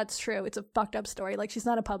assuming that that's true, it's a fucked up story. Like, she's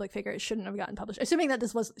not a public figure; it shouldn't have gotten published. Assuming that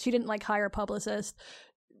she didn't like hire a publicist,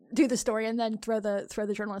 do the story, and then throw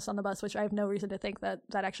the journalist on the bus, which I have no reason to think that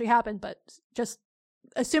actually happened, but just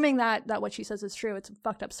assuming that what she says is true, it's a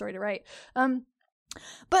fucked up story to write.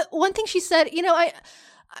 But one thing she said,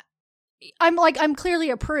 I'm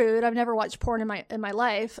clearly a prude. I've never watched porn in my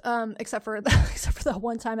life, except for the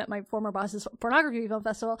one time at my former boss's pornography film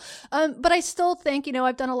festival. But I still think,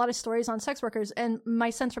 I've done a lot of stories on sex workers, and my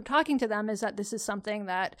sense from talking to them is that this is something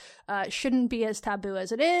that shouldn't be as taboo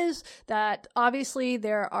as it is. That obviously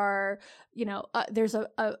there are, there's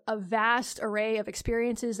a vast array of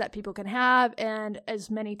experiences that people can have, and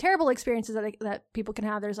as many terrible experiences that people can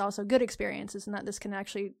have, there's also good experiences, and that this can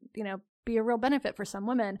actually, be a real benefit for some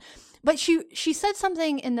women. But she said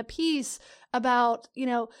something in the piece about,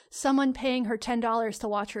 someone paying her $10 to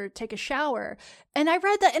watch her take a shower. And I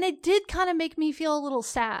read that, and it did kind of make me feel a little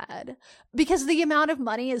sad, because the amount of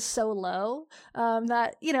money is so low,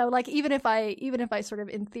 that, like even if I sort of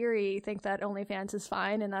in theory think that OnlyFans is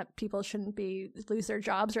fine and that people shouldn't lose their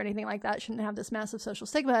jobs or anything like that, shouldn't have this massive social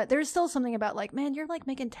stigma, there's still something about like, man, you're like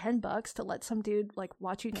making $10 to let some dude like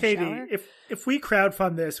watch you in the shower. Katie, if we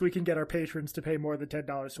crowdfund this, we can get our patrons to pay more than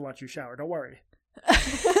 $10 to watch you shower. Don't worry.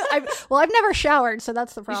 I've never showered, so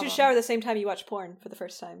that's the problem. You should shower the same time you watch porn for the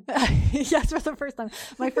first time. Yes, for the first time.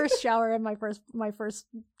 My first shower and my first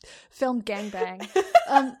filmed gangbang.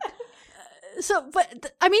 But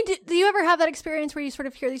I mean, do you ever have that experience where you sort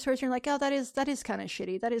of hear these stories and you're like, oh, that is kind of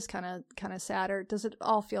shitty, that is kind of sad, or does it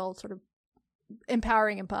all feel sort of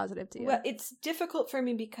empowering and positive to you? Well, it's difficult for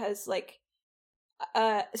me because like,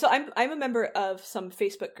 so I'm a member of some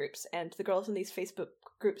Facebook groups, and the girls in these Facebook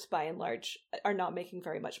groups by and large are not making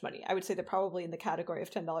very much money. I would say they're probably in the category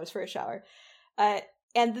of $10 for a shower.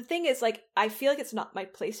 And the thing is, like, I feel like it's not my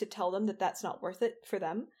place to tell them that that's not worth it for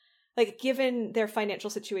them. Like, given their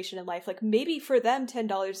financial situation in life, like, maybe for them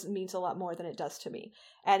 $10 means a lot more than it does to me.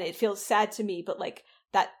 And it feels sad to me, but like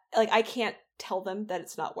that, like, I can't tell them that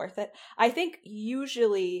it's not worth it. I think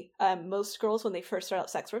usually most girls, when they first start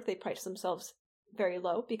out sex work, they price themselves very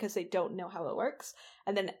low because they don't know how it works,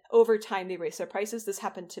 and then over time they raise their prices. This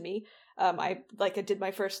happened to me. I did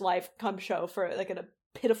my first live cum show for like a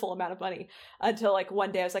pitiful amount of money, until like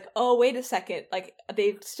one day I was like, oh wait a second, like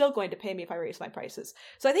they're still going to pay me if I raise my prices.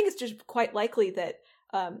 So I think it's just quite likely that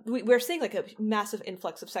we're seeing like a massive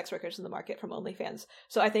influx of sex workers in the market from OnlyFans.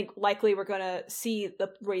 So I think likely we're going to see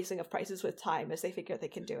the raising of prices with time as they figure they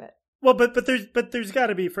can do it. Well, but there's got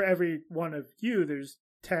to be, for every one of you, there's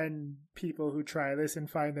 10 people who try this and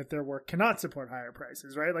find that their work cannot support higher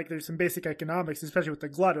prices, right? Like there's some basic economics, especially with the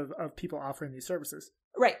glut of people offering these services.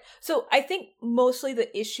 Right. So I think mostly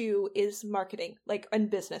the issue is marketing, like, and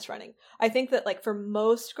business running. I think that like for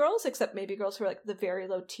most girls, except maybe girls who are like the very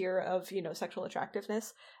low tier of, sexual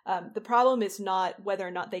attractiveness, the problem is not whether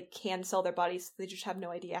or not they can sell their bodies. They just have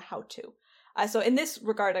no idea how to. So in this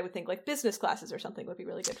regard, I would think like business classes or something would be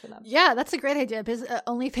really good for them. Yeah, that's a great idea.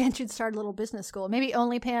 OnlyFans should start a little business school. Maybe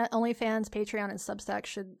OnlyFans, Patreon, and Substack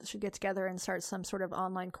should get together and start some sort of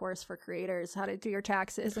online course for creators, how to do your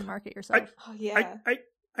taxes and market yourself.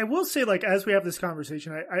 I will say, like, as we have this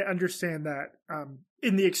conversation, I understand that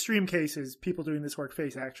in the extreme cases, people doing this work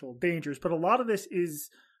face actual dangers, but a lot of this is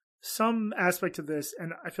some aspect of this,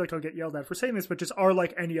 and I feel like I'll get yelled at for saying this, but just are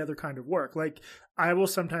like any other kind of work. Like, I will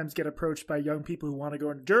sometimes get approached by young people who want to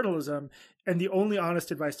go into journalism, and the only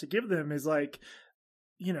honest advice to give them is like,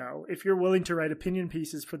 if you're willing to write opinion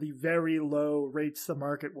pieces for the very low rates the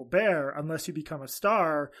market will bear, unless you become a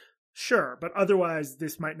star, sure, but otherwise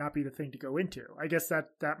this might not be the thing to go into. I guess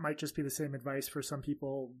that might just be the same advice for some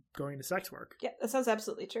people going into sex work. Yeah, that sounds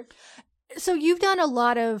absolutely true. So you've done a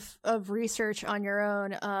lot of research on your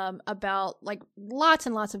own about like lots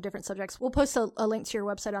and lots of different subjects. We'll post a link to your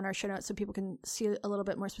website on our show notes so people can see a little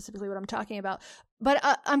bit more specifically what I'm talking about. But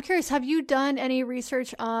I'm curious, have you done any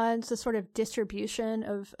research on the sort of distribution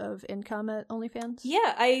of income at OnlyFans?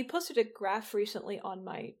 Yeah, I posted a graph recently on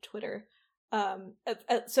my Twitter.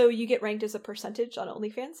 So you get ranked as a percentage on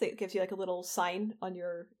OnlyFans. It gives you like a little sign on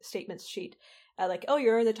your statements sheet. Like, oh,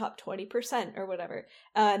 you're in the top 20% or whatever.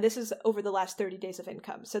 And this is over the last 30 days of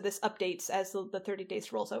income. So this updates as the 30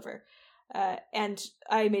 days rolls over. And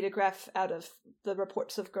I made a graph out of the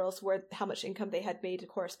reports of girls where how much income they had made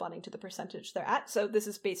corresponding to the percentage they're at. So this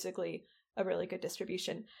is basically a really good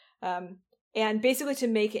distribution. And basically to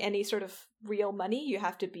make any sort of real money, you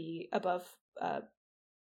have to be above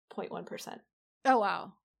 0.1%. Oh,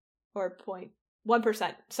 wow. Or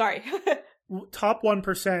 0.1%. Sorry. Top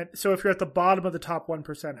 1%. So if you're at the bottom of the top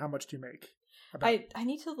 1%, how much do you make? I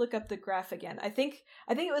need to look up the graph again. I think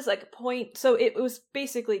it was like so it was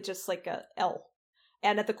basically just like a L.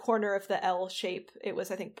 And at the corner of the L shape, it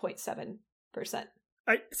was, I think, 0.7%.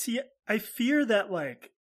 I fear that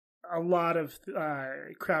like a lot of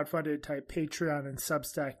crowdfunded type Patreon and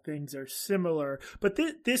Substack things are similar, but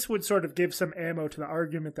this would sort of give some ammo to the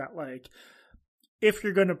argument that like if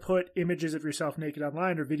you're going to put images of yourself naked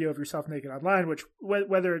online or video of yourself naked online, which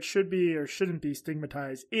whether it should be or shouldn't be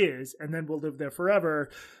stigmatized is, and then will live there forever,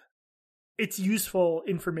 it's useful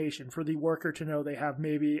information for the worker to know they have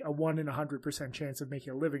maybe a 1 in 100% chance of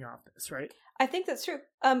making a living off this, right? I think that's true.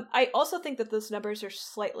 I also think that those numbers are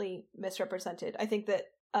slightly misrepresented. I think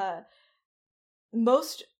that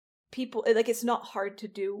most people, like, it's not hard to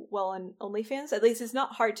do well on OnlyFans. At least it's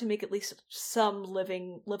not hard to make at least some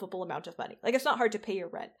livable amount of money. Like, it's not hard to pay your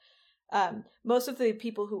rent. Most of the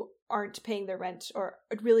people who aren't paying their rent or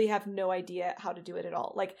really have no idea how to do it at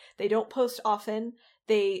all. Like, they don't post often.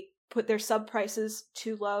 They put their sub prices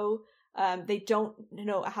too low. They don't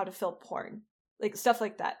know how to fill porn, like stuff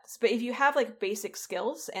like that. But if you have like basic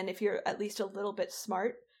skills, and if you're at least a little bit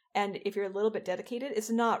smart, and if you're a little bit dedicated, it's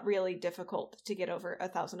not really difficult to get over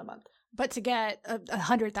 1,000 a month. But to get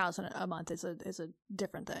 100,000 a month is a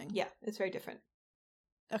different thing. Yeah, it's very different.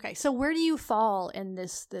 Okay, so where do you fall in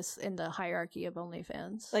this in the hierarchy of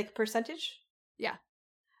OnlyFans? Like percentage? Yeah.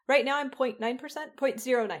 Right now I'm 0.9%,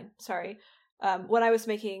 0.09, sorry. When I was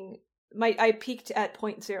making I peaked at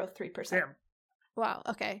 0.03%. Damn. Wow.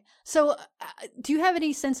 Okay. So, do you have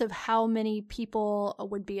any sense of how many people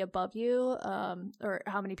would be above you, or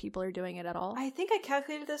how many people are doing it at all? I think I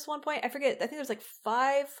calculated this one point. I forget. I think there's like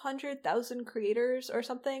 500,000 creators or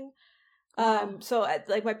something. So at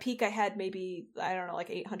like my peak, I had maybe, I don't know, like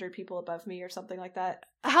 800 people above me or something like that.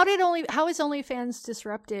 How is OnlyFans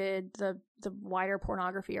disrupted the wider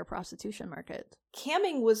pornography or prostitution market?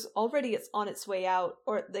 Camming was already on its way out,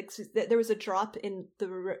 or like there was a drop in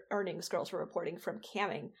the earnings girls were reporting from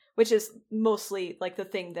camming, which is mostly like the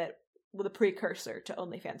thing that the precursor to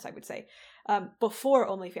OnlyFans, I would say, before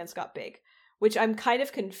OnlyFans got big, which I'm kind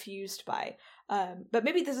of confused by. But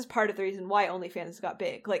maybe this is part of the reason why OnlyFans got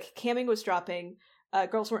big. Like, camming was dropping,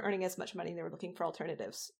 girls weren't earning as much money, they were looking for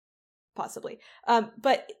alternatives, possibly.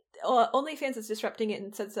 But OnlyFans is disrupting it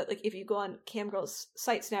in the sense that, like, if you go on cam girls'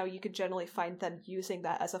 sites now, you can generally find them using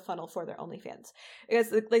that as a funnel for their OnlyFans.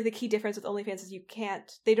 Because, like, the key difference with OnlyFans is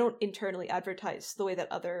they don't internally advertise the way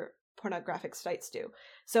that other pornographic sites do.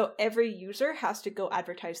 So every user has to go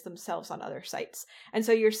advertise themselves on other sites. And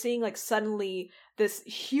so you're seeing like suddenly this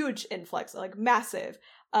huge influx, like massive,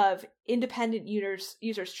 of independent users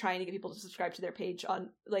trying to get people to subscribe to their page on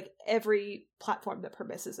like every platform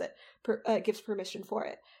that gives permission for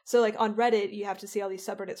it. So like on Reddit, you have to see all these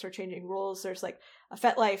subreddits are changing rules. There's like a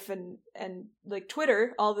FetLife and like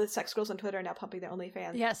Twitter, all the sex girls on Twitter are now pumping their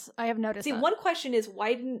OnlyFans. Yes, I have noticed that. One question is,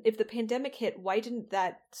 if the pandemic hit, why didn't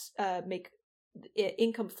that make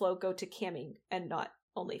income flow go to camming and not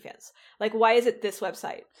OnlyFans? Like, why is it this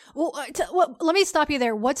website? Well, let me stop you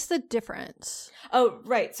there. What's the difference? Oh,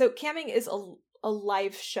 right. So camming is a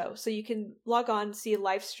live show. So you can log on, see a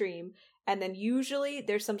live stream, and then usually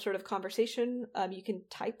there's some sort of conversation you can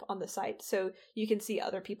type on the site. So you can see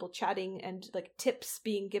other people chatting and like tips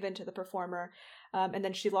being given to the performer. And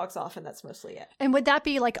then she logs off, and that's mostly it. And would that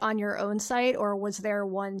be like on your own site, or was there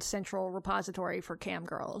one central repository for cam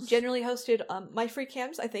girls? Generally hosted My Free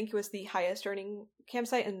Cams, I think, was the highest earning cam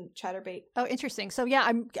site, and Chatterbait. Oh, interesting. So yeah,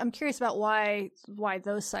 I'm curious about why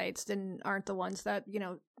those sites aren't the ones that, you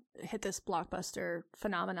know, hit this blockbuster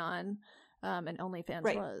phenomenon. And OnlyFans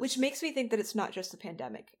right, was. Which makes me think that it's not just the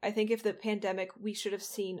pandemic. I think if the pandemic, we should have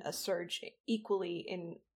seen a surge equally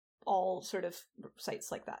in all sort of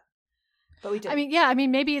sites like that. But we didn't. I mean,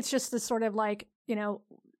 maybe it's just the sort of like, you know,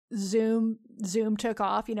 Zoom took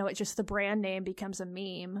off, you know, it just, the brand name becomes a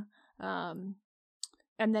meme. And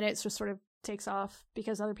then it just sort of takes off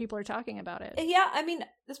because other people are talking about it. Yeah, I mean,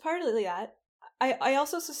 it's partly that. I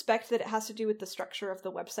also suspect that it has to do with the structure of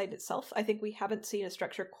the website itself. I think we haven't seen a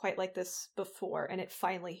structure quite like this before, and it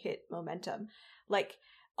finally hit momentum. Like,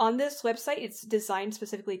 on this website, it's designed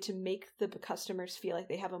specifically to make the customers feel like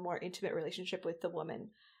they have a more intimate relationship with the woman.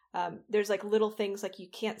 There's like little things like you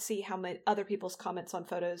can't see how many other people's comments on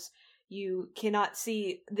photos. You cannot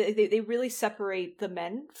see, they really separate the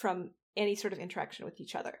men from any sort of interaction with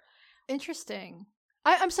each other. Interesting.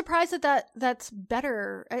 I'm surprised that's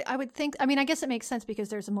better. I would think, I mean, I guess it makes sense because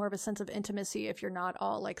there's more of a sense of intimacy if you're not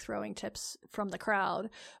all like throwing tips from the crowd.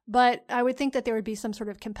 But I would think that there would be some sort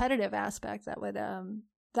of competitive aspect that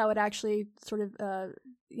would actually sort of,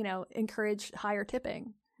 you know, encourage higher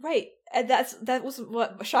tipping. Right. And that was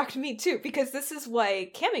what shocked me too, because this is why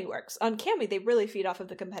camming works. On camming, they really feed off of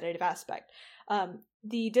the competitive aspect.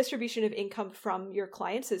 The distribution of income from your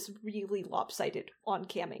clients is really lopsided on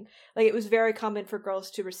camming. Like, it was very common for girls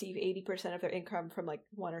to receive 80% of their income from like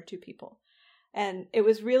one or two people. And it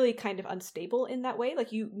was really kind of unstable in that way. Like,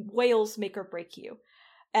 whales make or break you.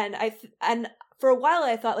 And and for a while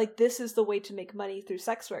I thought like this is the way to make money through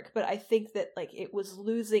sex work, but I think that like it was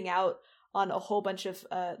losing out on a whole bunch of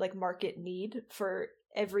like market need for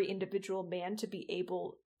every individual man to be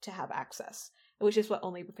able to have access, which is what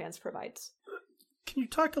OnlyFans provides. Can you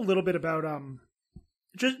talk a little bit about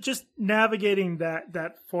just navigating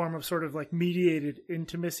that form of sort of like mediated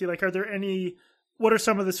intimacy? Like, what are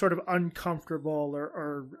some of the sort of uncomfortable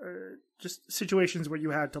or just situations where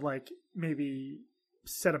you had to like maybe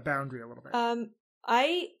set a boundary a little bit?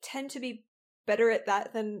 I tend to be better at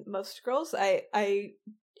that than most girls. I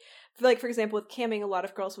like, for example, with camming, a lot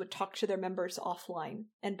of girls would talk to their members offline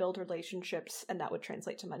and build relationships, and that would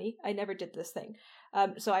translate to money. I never did this thing.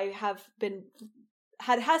 So I have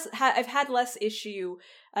I've had less issue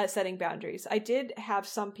setting boundaries. I did have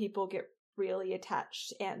some people get really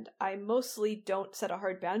attached, and I mostly don't set a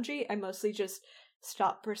hard boundary. I mostly just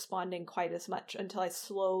stop responding quite as much until I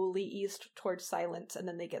slowly ease towards silence, and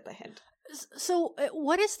then they get the hint. So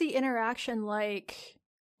what is the interaction like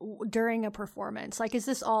during a performance? Like, is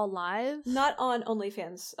this all live? Not on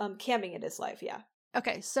OnlyFans. Camming it is live, yeah.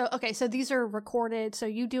 Okay, so these are recorded. So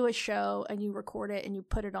you do a show and you record it and you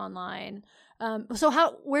put it online. So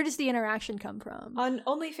where does the interaction come from? On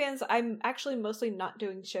OnlyFans, I'm actually mostly not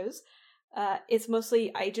doing shows. It's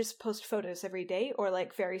mostly I just post photos every day, or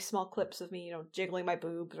like very small clips of me, jiggling my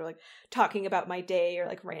boobs, or like talking about my day, or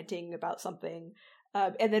like ranting about something.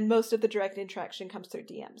 And then most of the direct interaction comes through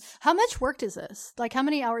DMs. How much work is this? Like, how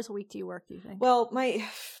many hours a week do you work, do you think? Well,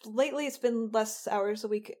 lately it's been less hours a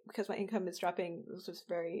week because my income is dropping. This was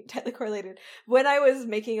very tightly correlated. When I was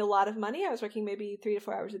making a lot of money, I was working maybe 3 to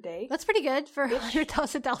 4 hours a day. That's pretty good for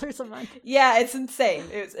 $100,000 a month. Yeah, it's insane.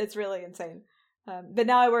 It's really insane. But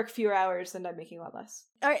now I work fewer hours and I'm making a lot less.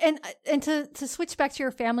 All right, and to switch back to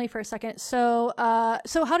your family for a second. So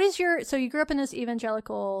how does you grew up in this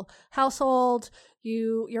evangelical household?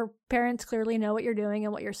 Your parents clearly know what you're doing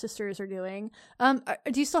and what your sisters are doing.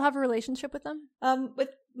 Do you still have a relationship with them? With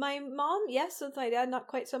my mom, yes. With my dad, not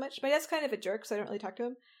quite so much. My dad's kind of a jerk, so I don't really talk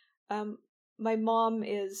to him. My mom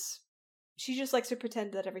she just likes to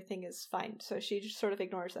pretend that everything is fine, so she just sort of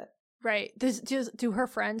ignores it. Right. Do her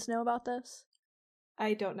friends know about this?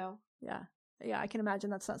 I don't know. Yeah, I can imagine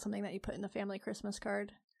that's not something that you put in the family Christmas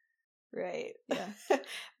card. Right. Yeah.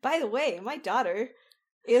 By the way, my daughter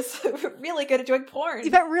is really good at doing porn.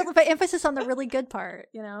 But emphasis on the really good part,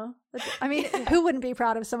 I mean, who wouldn't be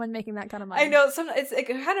proud of someone making that kind of money? I know. It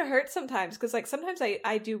kind of hurts sometimes because, like, sometimes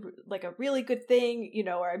I do like a really good thing,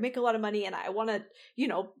 or I make a lot of money and I want to,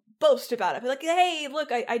 boast about it. Be like, hey,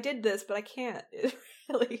 look, I did this, but I can't.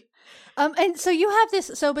 Really. And so you have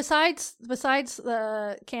this. So besides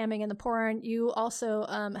the camming and the porn, you also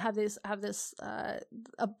have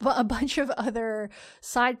a bunch of other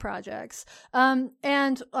side projects.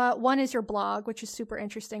 And one is your blog, which is super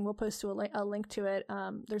interesting. We'll post to a link to it.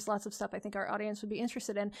 There's lots of stuff I think our audience would be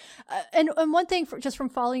interested in. And one thing just from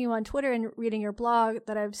following you on Twitter and reading your blog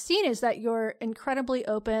that I've seen is that you're incredibly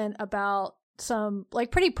open about some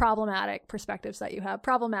like pretty problematic perspectives that you have,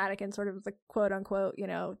 problematic and sort of the quote unquote,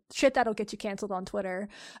 shit that'll get you canceled on Twitter.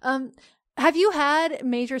 Have you had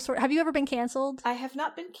have you ever been canceled? I have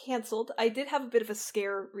not been canceled. I did have a bit of a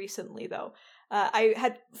scare recently though. I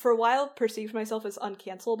had for a while perceived myself as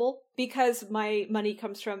uncancelable because my money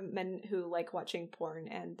comes from men who like watching porn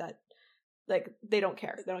and that like they don't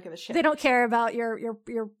care. They don't give a shit. They don't care about your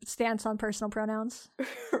stance on personal pronouns.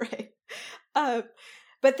 Right.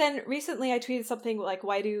 But then recently I tweeted something like,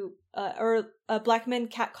 why do black men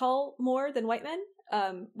catcall more than white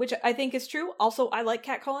men? Which I think is true. Also, I like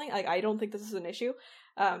catcalling. I don't think this is an issue.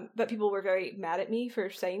 But people were very mad at me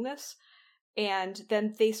for saying this. And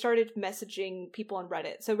then they started messaging people on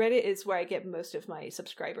Reddit. So Reddit is where I get most of my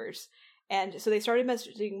subscribers. And so they started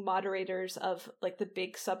messaging moderators of like the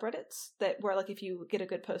big subreddits where like if you get a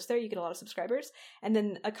good post there, you get a lot of subscribers. And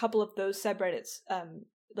then a couple of those subreddits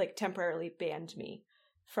like temporarily banned me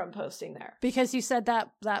from posting there. Because you said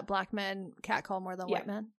that black men catcall more than white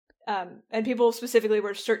men? And people specifically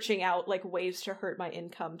were searching out like ways to hurt my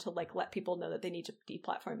income to like let people know that they need to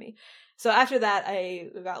deplatform me. So after that,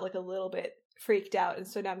 I got like a little bit freaked out. And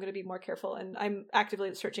so now I'm going to be more careful. And I'm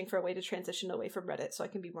actively searching for a way to transition away from Reddit so I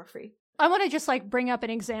can be more free. I want to just like bring up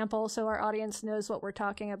an example so our audience knows what we're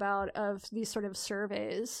talking about of these sort of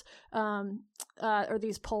surveys or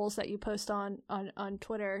these polls that you post on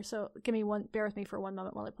Twitter. So bear with me for one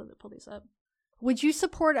moment while I pull these up. Would you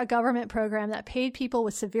support a government program that paid people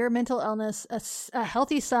with severe mental illness a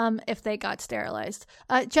healthy sum if they got sterilized?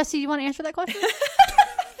 Jesse, you want to answer that question?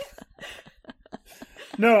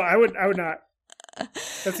 No, I would not.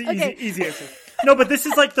 That's the easy answer. No, but this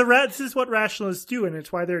is like this is what rationalists do, and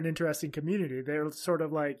it's why they're an interesting community. They're sort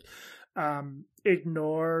of like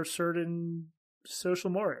ignore certain social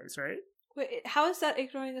mores, right? Wait, how is that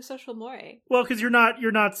ignoring a social more? Well, because you're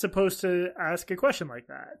not supposed to ask a question like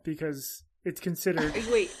that because it's considered.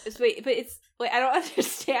 Wait, I don't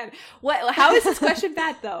understand. What? How is this question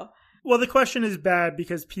bad though? Well, the question is bad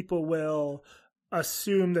because people will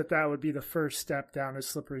assume that would be the first step down a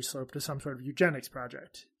slippery slope to some sort of eugenics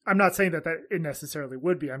project. I'm not saying that it necessarily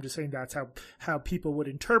would be. I'm just saying that's how people would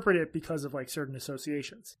interpret it because of like certain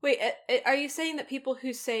associations. Wait, are you saying that people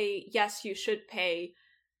who say, yes, you should pay,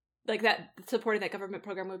 like that supporting that government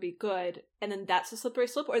program would be good, and then that's a slippery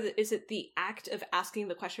slope? Or is it the act of asking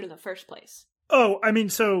the question in the first place? Oh, I mean,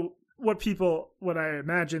 so what I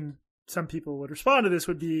imagine some people would respond to this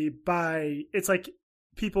would be it's like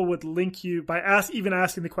people would link you by even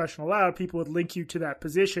asking the question aloud. People would link you to that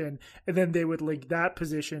position, and then they would link that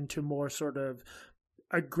position to more sort of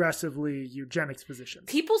aggressively eugenics positions.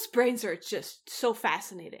 People's brains are just so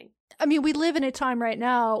fascinating. I mean, we live in a time right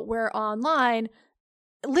now where online,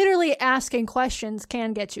 literally asking questions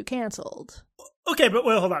can get you canceled. Okay, but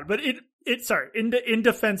hold on. But in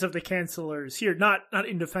defense of the cancelers here, not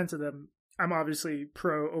in defense of them. I'm obviously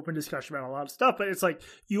pro open discussion about a lot of stuff, but it's like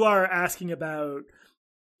you are asking about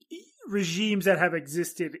regimes that have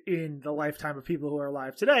existed in the lifetime of people who are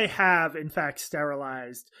alive today have in fact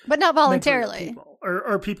sterilized, but not voluntarily, people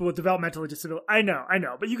or people with developmental disability. I know,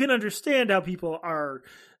 but you can understand how people are.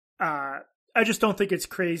 I just don't think it's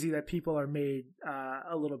crazy that people are made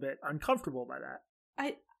a little bit uncomfortable by that.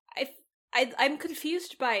 I'm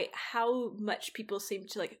confused by how much people seem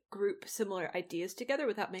to like group similar ideas together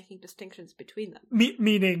without making distinctions between them.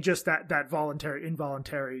 Meaning just that voluntary,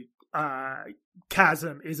 involuntary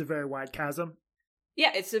chasm is a very wide chasm.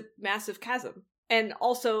 Yeah, it's a massive chasm. And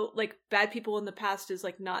also, like, bad people in the past is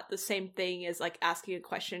like not the same thing as like asking a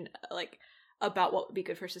question like about what would be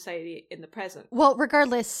good for society in the present. Well,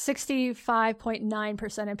 regardless,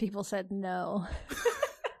 65.9% of people said no.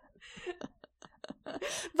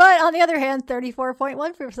 But on the other hand,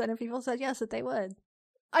 34.1% of people said yes, that they would.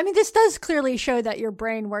 I mean, this does clearly show that your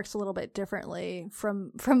brain works a little bit differently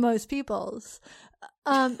from most people's.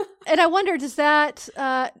 And I wonder, does that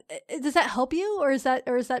help you, or has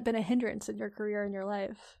that been a hindrance in your career and your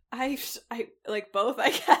life? I like both,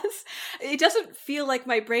 I guess. It doesn't feel like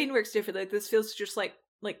my brain works differently. This feels just like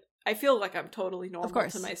I feel like I'm totally normal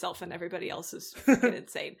to myself, and everybody else is freaking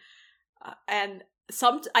insane. And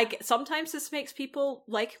sometimes this makes people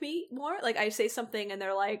like me more. Like I say something and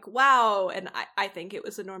they're like, wow, and I think it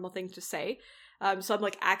was a normal thing to say. So I'm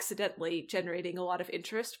like accidentally generating a lot of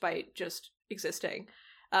interest by just existing.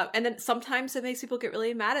 And then sometimes it makes people get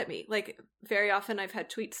really mad at me. Like very often I've had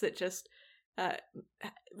tweets that just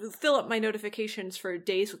fill up my notifications for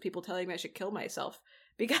days with people telling me I should kill myself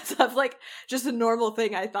because of like just a normal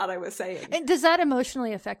thing I thought I was saying. And does that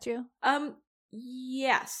emotionally affect you?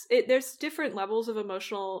 Yes, there's different levels of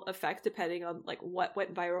emotional effect depending on like what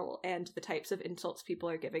went viral and the types of insults people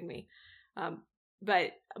are giving me.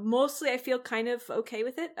 But mostly I feel kind of okay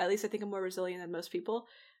with it. At least I think I'm more resilient than most people.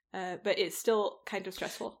 But it's still kind of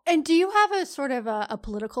stressful. And do you have a sort of a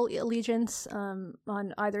political allegiance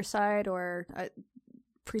on either side, or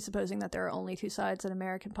presupposing that there are only two sides in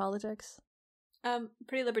American politics?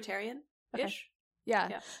 Pretty libertarian-ish. Okay. Yeah.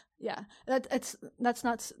 That's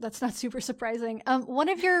not super surprising. One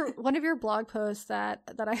of your blog posts that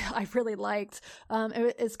I really liked,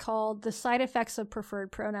 is called "The Side Effects of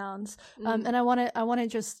Preferred Pronouns," and I want to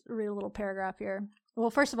just read a little paragraph here. Well,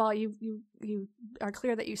 first of all, you are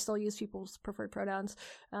clear that you still use people's preferred pronouns,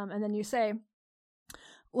 and then you say,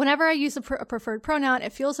 whenever I use a preferred pronoun,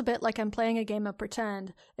 it feels a bit like I'm playing a game of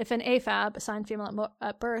pretend. If an AFAB, assigned female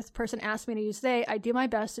at birth, person asks me to use they, I do my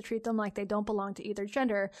best to treat them like they don't belong to either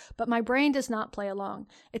gender, but my brain does not play along.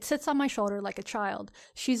 It sits on my shoulder like a child.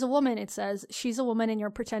 She's a woman, it says. She's a woman and you're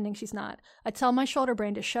pretending she's not. I tell my shoulder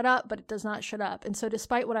brain to shut up, but it does not shut up. And so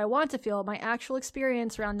despite what I want to feel, my actual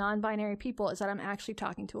experience around non-binary people is that I'm actually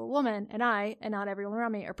talking to a woman, and I, and not everyone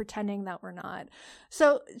around me, are pretending that we're not.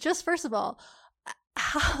 So just first of all,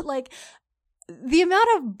 how, like, the amount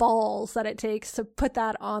of balls that it takes to put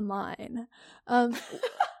that online. When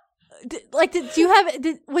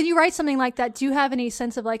you write something like that, do you have any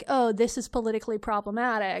sense of like, oh, this is politically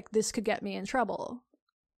problematic, this could get me in trouble?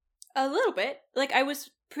 A little bit. Like, I was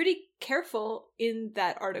pretty careful in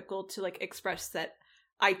that article to like express that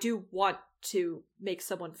I do want to make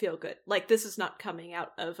someone feel good. Like, this is not coming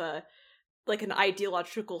out of an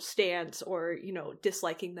ideological stance or,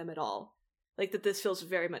 disliking them at all. Like that this feels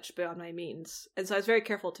very much beyond my means. And so I was very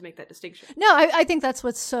careful to make that distinction. No, I think that's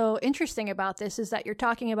what's so interesting about this is that you're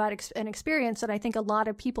talking about an experience that I think a lot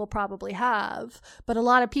of people probably have, but a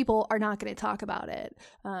lot of people are not going to talk about it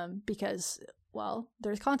because, well,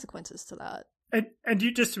 there's consequences to that. And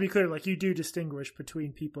you, just to be clear, like you do distinguish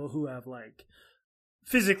between people who have like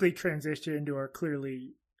physically transitioned or are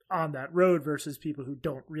clearly on that road versus people who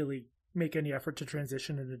don't really make any effort to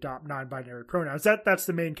transition and adopt non-binary pronouns. That's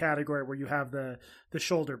the main category where you have the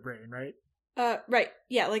shoulder brain, right? Right.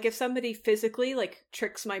 Yeah, like if somebody physically like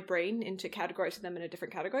tricks my brain into categorizing them in a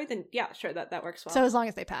different category, then yeah, sure, that works well. So as long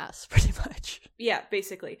as they pass, pretty much. Yeah,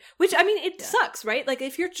 basically. Which, I mean, it sucks, right? Like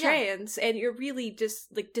if you're trans and you're really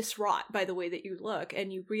just like distraught by the way that you look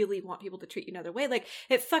and you really want people to treat you another way, like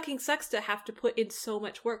it fucking sucks to have to put in so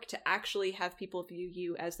much work to actually have people view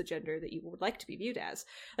you as the gender that you would like to be viewed as.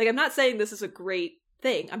 Like I'm not saying this is a great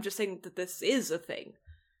thing. I'm just saying that this is a thing.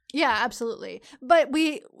 Yeah, absolutely. But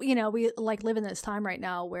we like live in this time right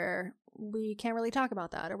now where we can't really talk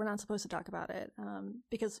about that, or we're not supposed to talk about it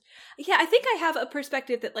because... Yeah, I think I have a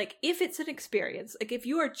perspective that like if it's an experience, like if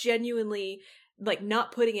you are genuinely like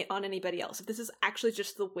not putting it on anybody else, if this is actually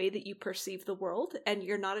just the way that you perceive the world and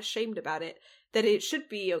you're not ashamed about it, that it should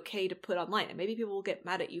be okay to put online. And maybe people will get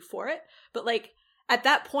mad at you for it, but like at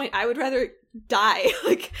that point, I would rather die.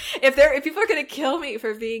 Like, if people are gonna kill me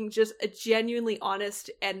for being just a genuinely honest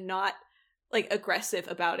and not like aggressive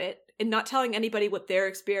about it, and not telling anybody what their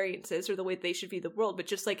experience is or the way they should view the world, but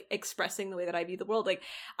just like expressing the way that I view the world, like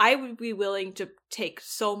I would be willing to take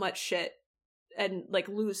so much shit and like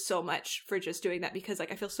lose so much for just doing that because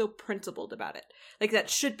like I feel so principled about it. Like that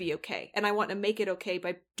should be okay, and I want to make it okay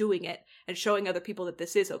by doing it and showing other people that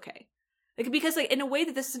this is okay. Like, because like in a way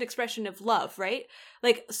that this is an expression of love, right?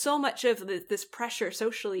 Like so much of this pressure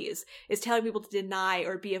socially is telling people to deny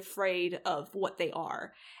or be afraid of what they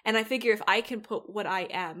are. And I figure if I can put what I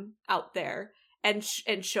am out there and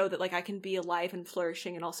show that like I can be alive and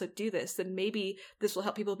flourishing and also do this, then maybe this will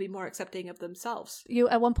help people be more accepting of themselves. You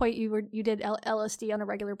at one point you did LSD on a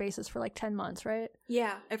regular basis for like 10 months, right?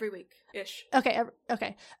 Yeah, every week ish. Okay.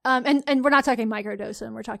 And we're not talking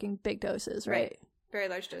microdosing, we're talking big doses, right? Very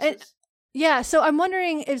large doses. Yeah, so I'm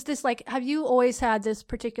wondering, is this like, have you always had this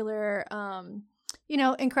particular,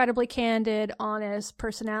 incredibly candid, honest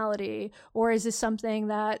personality, or is this something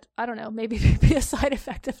that, I don't know, maybe be a side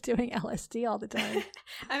effect of doing LSD all the time?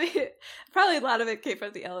 I mean, probably a lot of it came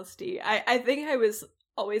from the LSD. I think I was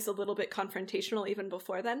always a little bit confrontational even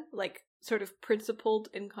before then, like sort of principled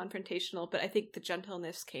and confrontational, but I think the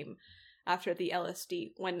gentleness came after the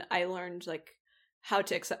LSD when I learned like how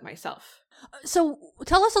to accept myself. So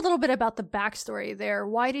tell us a little bit about the backstory there.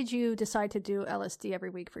 Why did you decide to do LSD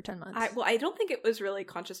every week for 10 months? I don't think it was really a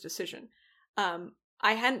conscious decision.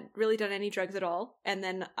 I hadn't really done any drugs at all. And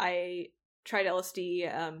then I tried LSD.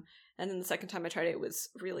 And then the second time I tried it, it was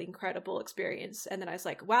really incredible experience. And then I was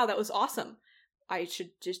like, wow, that was awesome. I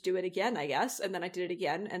should just do it again, I guess. And then I did it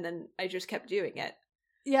again. And then I just kept doing it.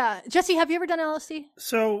 Yeah. Jesse, have you ever done LSD?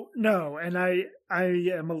 So no, and I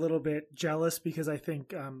am a little bit jealous because I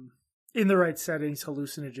think in the right settings,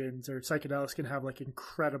 hallucinogens or psychedelics can have like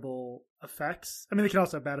incredible effects. I mean, they can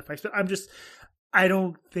also have bad effects, but I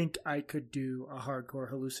don't think I could do a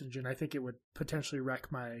hardcore hallucinogen. I think it would potentially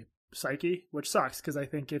wreck my psyche, which sucks because I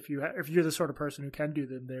think if you're the sort of person who can do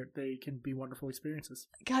them, they can be wonderful experiences.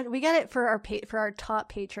 God, we got it for our top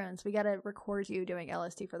patrons. We got to record you doing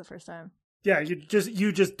LSD for the first time. Yeah, you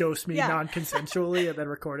just dose me non-consensually and then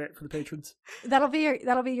record it for the patrons. That'll be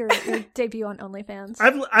your debut on OnlyFans.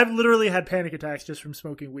 I've literally had panic attacks just from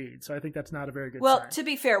smoking weed, so I think that's not a very good sign. Well, to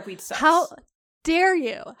be fair, weed sucks. How dare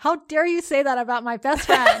you? How dare you say that about my best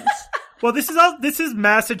friends? Well, this is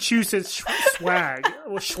Massachusetts swag.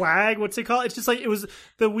 Well, swag, what's it called? It's just like it was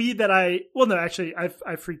the weed that I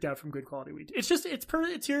freaked out from good quality weed. It's just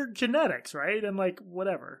it's your genetics, right? And like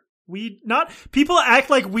whatever. People act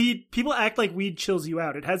like weed chills you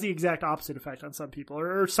out. It has the exact opposite effect on some people,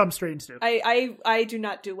 or some strains do. I do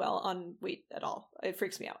not do well on weed at all. It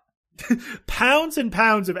freaks me out. Pounds and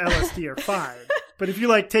pounds of LSD are fine, but if you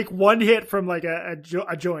like take one hit from like a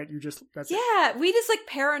joint, that's it. Weed is like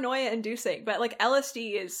paranoia inducing, but like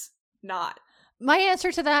LSD is not. My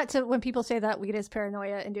answer to that, to when people say that weed is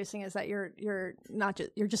paranoia inducing, is that you're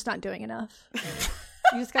just not doing enough.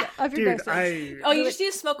 You just gotta up your dosage. You just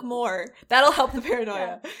need to smoke more. That'll help the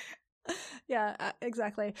paranoia. Yeah,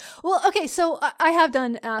 exactly. Well, okay, so I have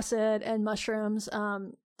done acid and mushrooms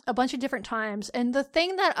a bunch of different times, and the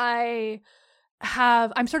thing that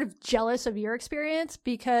I'm sort of jealous of your experience,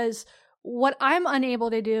 because what I'm unable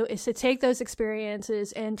to do is to take those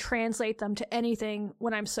experiences and translate them to anything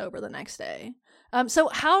when I'm sober the next day. So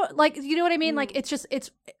how, like, you know what I mean? Like,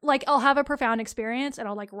 it's like, I'll have a profound experience and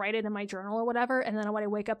I'll like write it in my journal or whatever. And then when I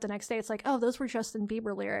wake up the next day, it's like, oh, those were Justin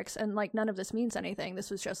Bieber lyrics. And like, none of this means anything.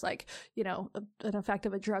 This was just like, you know, an effect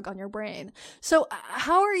of a drug on your brain. So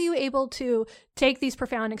how are you able to take these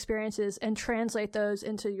profound experiences and translate those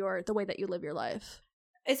into the way that you live your life?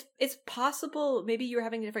 It's possible maybe you were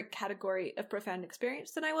having a different category of profound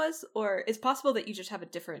experience than I was, or it's possible that you just have a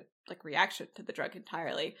different like reaction to the drug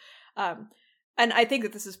entirely. And I think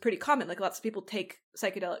that this is pretty common. Like lots of people take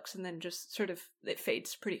psychedelics and then just sort of it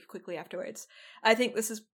fades pretty quickly afterwards. I think this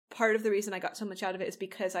is part of the reason I got so much out of it is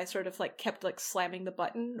because I sort of like kept like slamming the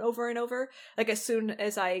button over and over. Like as soon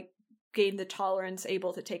as I gained the tolerance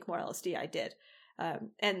able to take more LSD, I did.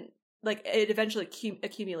 And like it eventually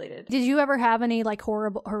accumulated. Did you ever have any like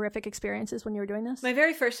horrific experiences when you were doing this? My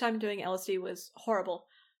very first time doing LSD was horrible.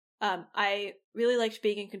 I really liked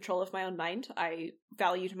being in control of my own mind. I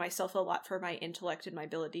valued myself a lot for my intellect and my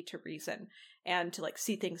ability to reason and to like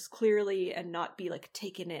see things clearly and not be like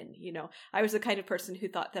taken in, you know. I was the kind of person who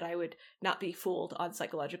thought that I would not be fooled on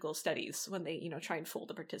psychological studies when they, you know, try and fool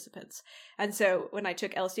the participants. And so when I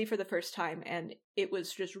took LSD for the first time and it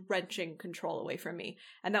was just wrenching control away from me,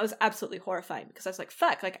 and that was absolutely horrifying because I was like,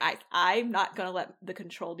 fuck, like I'm not going to let the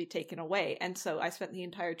control be taken away. And so I spent the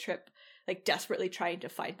entire trip like desperately trying to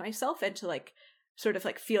find myself and to like sort of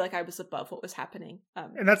like feel like I was above what was happening.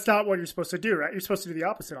 And that's not what you're supposed to do, right? You're supposed to do the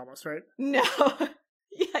opposite almost, right? No.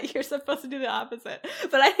 Yeah, you're supposed to do the opposite.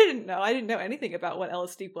 But I didn't know. I didn't know anything about what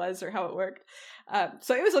LSD was or how it worked.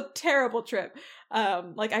 So it was a terrible trip.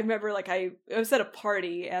 Like I remember like I was at a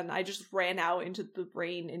party and I just ran out into the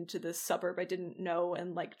rain into this suburb I didn't know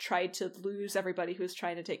and like tried to lose everybody who was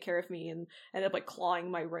trying to take care of me and ended up like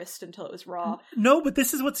clawing my wrist until it was raw. No, but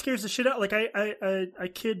this is what scares the shit out. Like I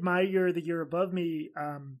kid my year, the year above me,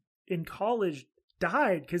 in college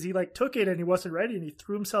died because he like took it and he wasn't ready and he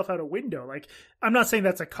threw himself out a window. Like I'm not saying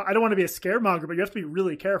that's I don't want to be a scaremonger, but you have to be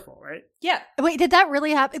really careful, right? Yeah. Wait, did that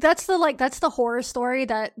really happen? That's the horror story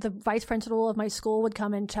that the vice principal of my school would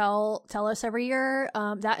come and tell us every year.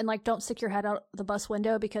 That and like don't stick your head out the bus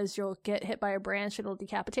window because you'll get hit by a branch and it'll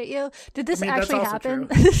decapitate you. Did this actually happen?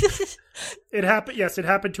 It happened. Yes, it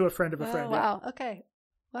happened to a friend of a friend. Wow. Okay.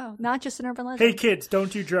 Wow. Not just an urban legend. Hey kids,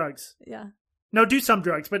 don't do drugs. Yeah. No, do some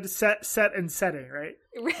drugs, but set and setting, right?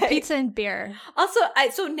 Right. Pizza and beer. Also,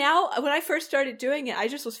 so now when I first started doing it, I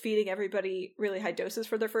just was feeding everybody really high doses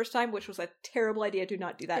for their first time, which was a terrible idea. Do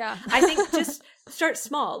not do that. Yeah. I think just start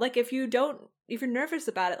small. Like if you're nervous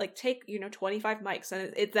about it, like take, 25 mics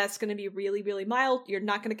and that's going to be really, really mild. You're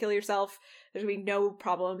not going to kill yourself. There's going to be no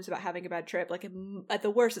problems about having a bad trip. Like at the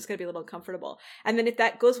worst, it's going to be a little uncomfortable. And then if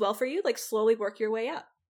that goes well for you, like slowly work your way up.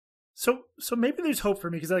 So maybe there's hope for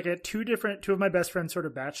me because like at two of my best friends sort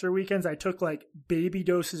of bachelor weekends, I took like baby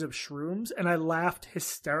doses of shrooms and I laughed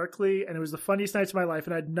hysterically and it was the funniest nights of my life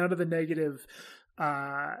and I had none of the negative,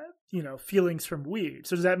 feelings from weed.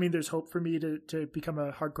 So does that mean there's hope for me to become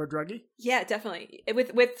a hardcore druggie? Yeah, definitely.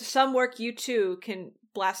 With some work, you too can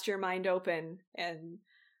blast your mind open and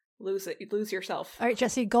lose yourself. All right,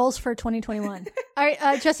 Jesse, goals for 2021. All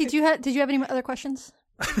right, Jesse, did you have any other questions?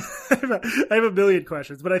 I have a million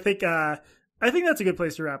questions, but I think that's a good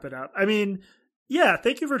place to wrap it up. I mean, yeah,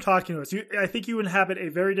 thank you for talking to us. I think you inhabit a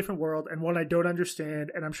very different world and one I don't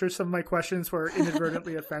understand, and I'm sure some of my questions were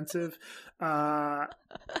inadvertently offensive.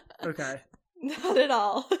 Okay. Not at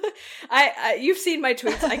all. You've seen my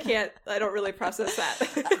tweets. I don't really process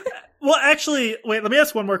that. Well, actually, wait, let me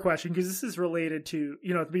ask one more question because this is related to,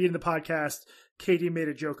 at the beginning of the podcast, Katie made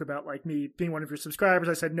a joke about like me being one of your subscribers.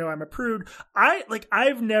 I said, no, I'm a prude.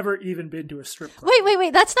 I've never even been to a strip club.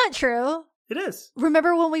 Wait. That's not true. It is.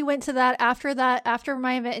 Remember when we went to after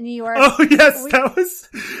my event in New York? Oh yes,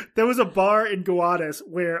 there was a bar in Gowanus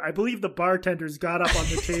where I believe the bartenders got up on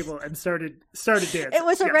the table and started dancing. It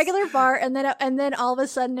was a regular bar, and then all of a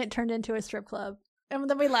sudden it turned into a strip club. And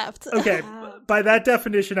then we left. Okay, by that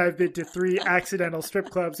definition, I've been to 3 accidental strip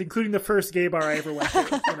clubs, including the first gay bar I ever went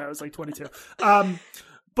to when I was like 22.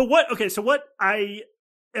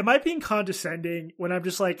 Am I being condescending when I'm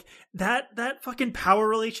just like, that fucking power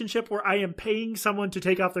relationship where I am paying someone to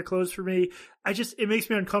take off their clothes for me, it makes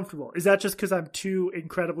me uncomfortable. Is that just because I'm too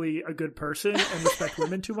incredibly a good person and respect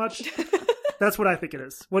women too much? That's what I think it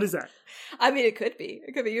is. What is that? I mean, it could be.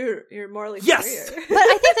 It could be you're morally Yes! superior. But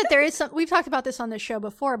I think that there is some, we've talked about this on the show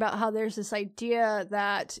before about how there's this idea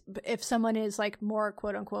that if someone is like more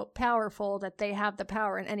quote unquote powerful, that they have the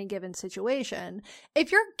power in any given situation.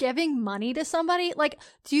 If you're giving money to somebody, like,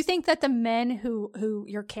 do you think that the men who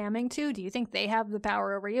you're camming to, do you think they have the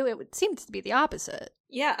power over you? It would seem to be the opposite.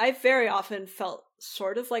 Yeah, I very often felt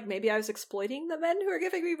sort of like maybe I was exploiting the men who are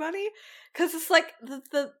giving me money, because it's like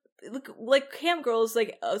the like cam girls,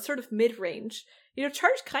 like a sort of mid-range,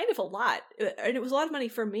 charge kind of a lot, and it was a lot of money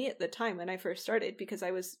for me at the time when I first started, because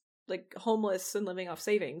I was like homeless and living off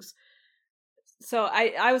savings. So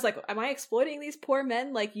I was like, am I exploiting these poor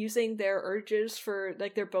men, like using their urges for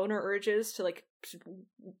like their boner urges to like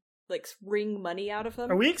wring money out of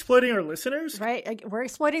them? Are we exploiting our listeners? Right? Like, we're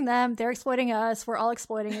exploiting them. They're exploiting us. We're all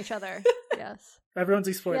exploiting each other. Yes. Everyone's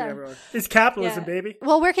exploiting everyone. It's capitalism, baby.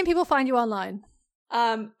 Well, where can people find you online?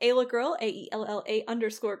 Ayla Girl,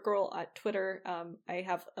 AELLA_girl at Twitter. I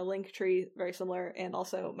have a link tree very similar, and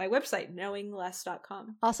also my website,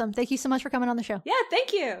 knowingless.com. Awesome. Thank you so much for coming on the show. Yeah,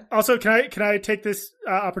 thank you. Also, can I take this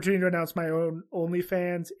opportunity to announce my own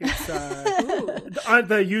OnlyFans? It's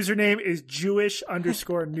the username is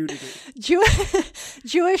Jewish_nudity.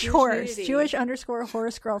 Jewish horse. Nudity.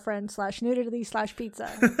 Jewish_horse girlfriend /nudity/pizza.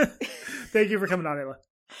 Thank you for coming on, Ayla.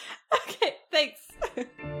 Okay, thanks.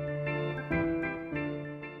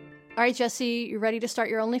 All right, Jesse, you ready to start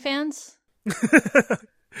your OnlyFans?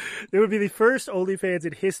 It would be the first OnlyFans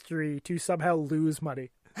in history to somehow lose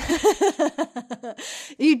money.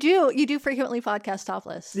 You do frequently podcast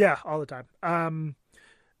topless. Yeah, all the time.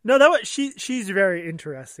 No, she's very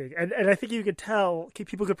interesting, and I think you could tell,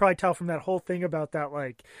 people could probably tell from that whole thing about that,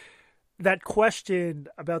 like, that question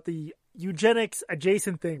about the eugenics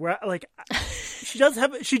adjacent thing, where like she does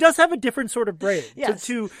have a different sort of brain. Yes.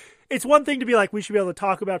 It's one thing to be like, we should be able to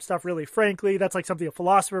talk about stuff really frankly. That's like something a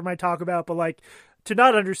philosopher might talk about, but like, to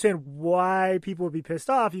not understand why people would be pissed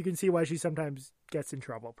off, you can see why she sometimes gets in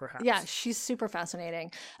trouble, perhaps. Yeah, she's super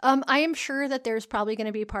fascinating. I am sure that there's probably going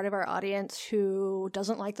to be part of our audience who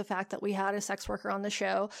doesn't like the fact that we had a sex worker on the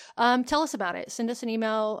show. Tell us about it. Send us an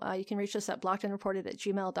email. You can reach us at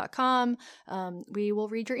blockedandreported@gmail.com. We will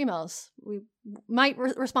read your emails. We might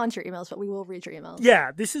respond to your emails, but we will read your emails.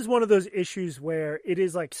 Yeah, this is one of those issues where it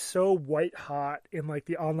is like so white hot in like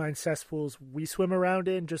the online cesspools we swim around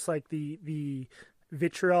in, just like the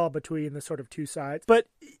vitriol between the sort of two sides. But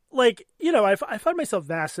like, I find myself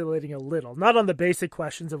vacillating a little, not on the basic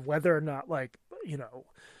questions of whether or not, like,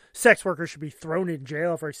 sex workers should be thrown in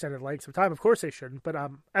jail for extended lengths of time. Of course they shouldn't. But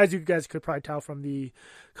as you guys could probably tell from the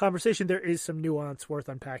conversation, there is some nuance worth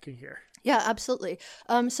unpacking here. Yeah, absolutely.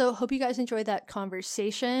 So hope you guys enjoyed that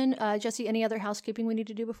conversation. Jesse, any other housekeeping we need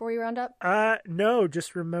to do before we round up? No,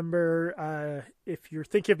 just remember, if you're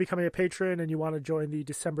thinking of becoming a patron and you want to join the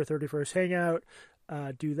December 31st hangout,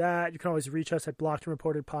 do that. You can always reach us at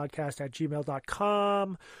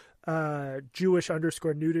blockedandreportedpodcast@gmail.com,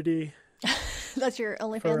 Jewish_nudity. That's your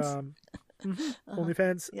OnlyFans?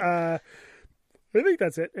 OnlyFans. Yeah. I think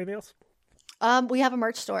that's it. Anything else? We have a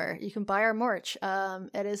merch store. You can buy our merch.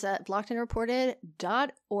 It is at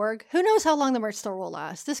blockedandreported.org. Who knows how long the merch store will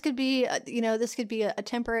last? This could be, a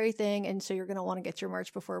temporary thing, and so you're going to want to get your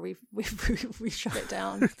merch before we shut it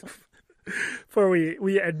down. Before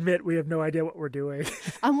we admit we have no idea what we're doing.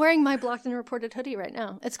 I'm wearing my Blocked and Reported hoodie right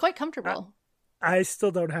now. It's quite comfortable. I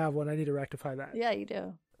still don't have one. I need to rectify that. Yeah, you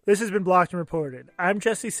do. This has been Blocked and Reported. I'm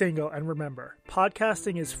Jesse Single, and remember,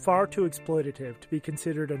 podcasting is far too exploitative to be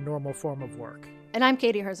considered a normal form of work. And I'm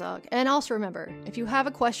Katie Herzog. And also remember, if you have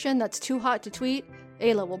a question that's too hot to tweet,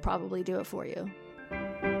 Ayla will probably do it for you.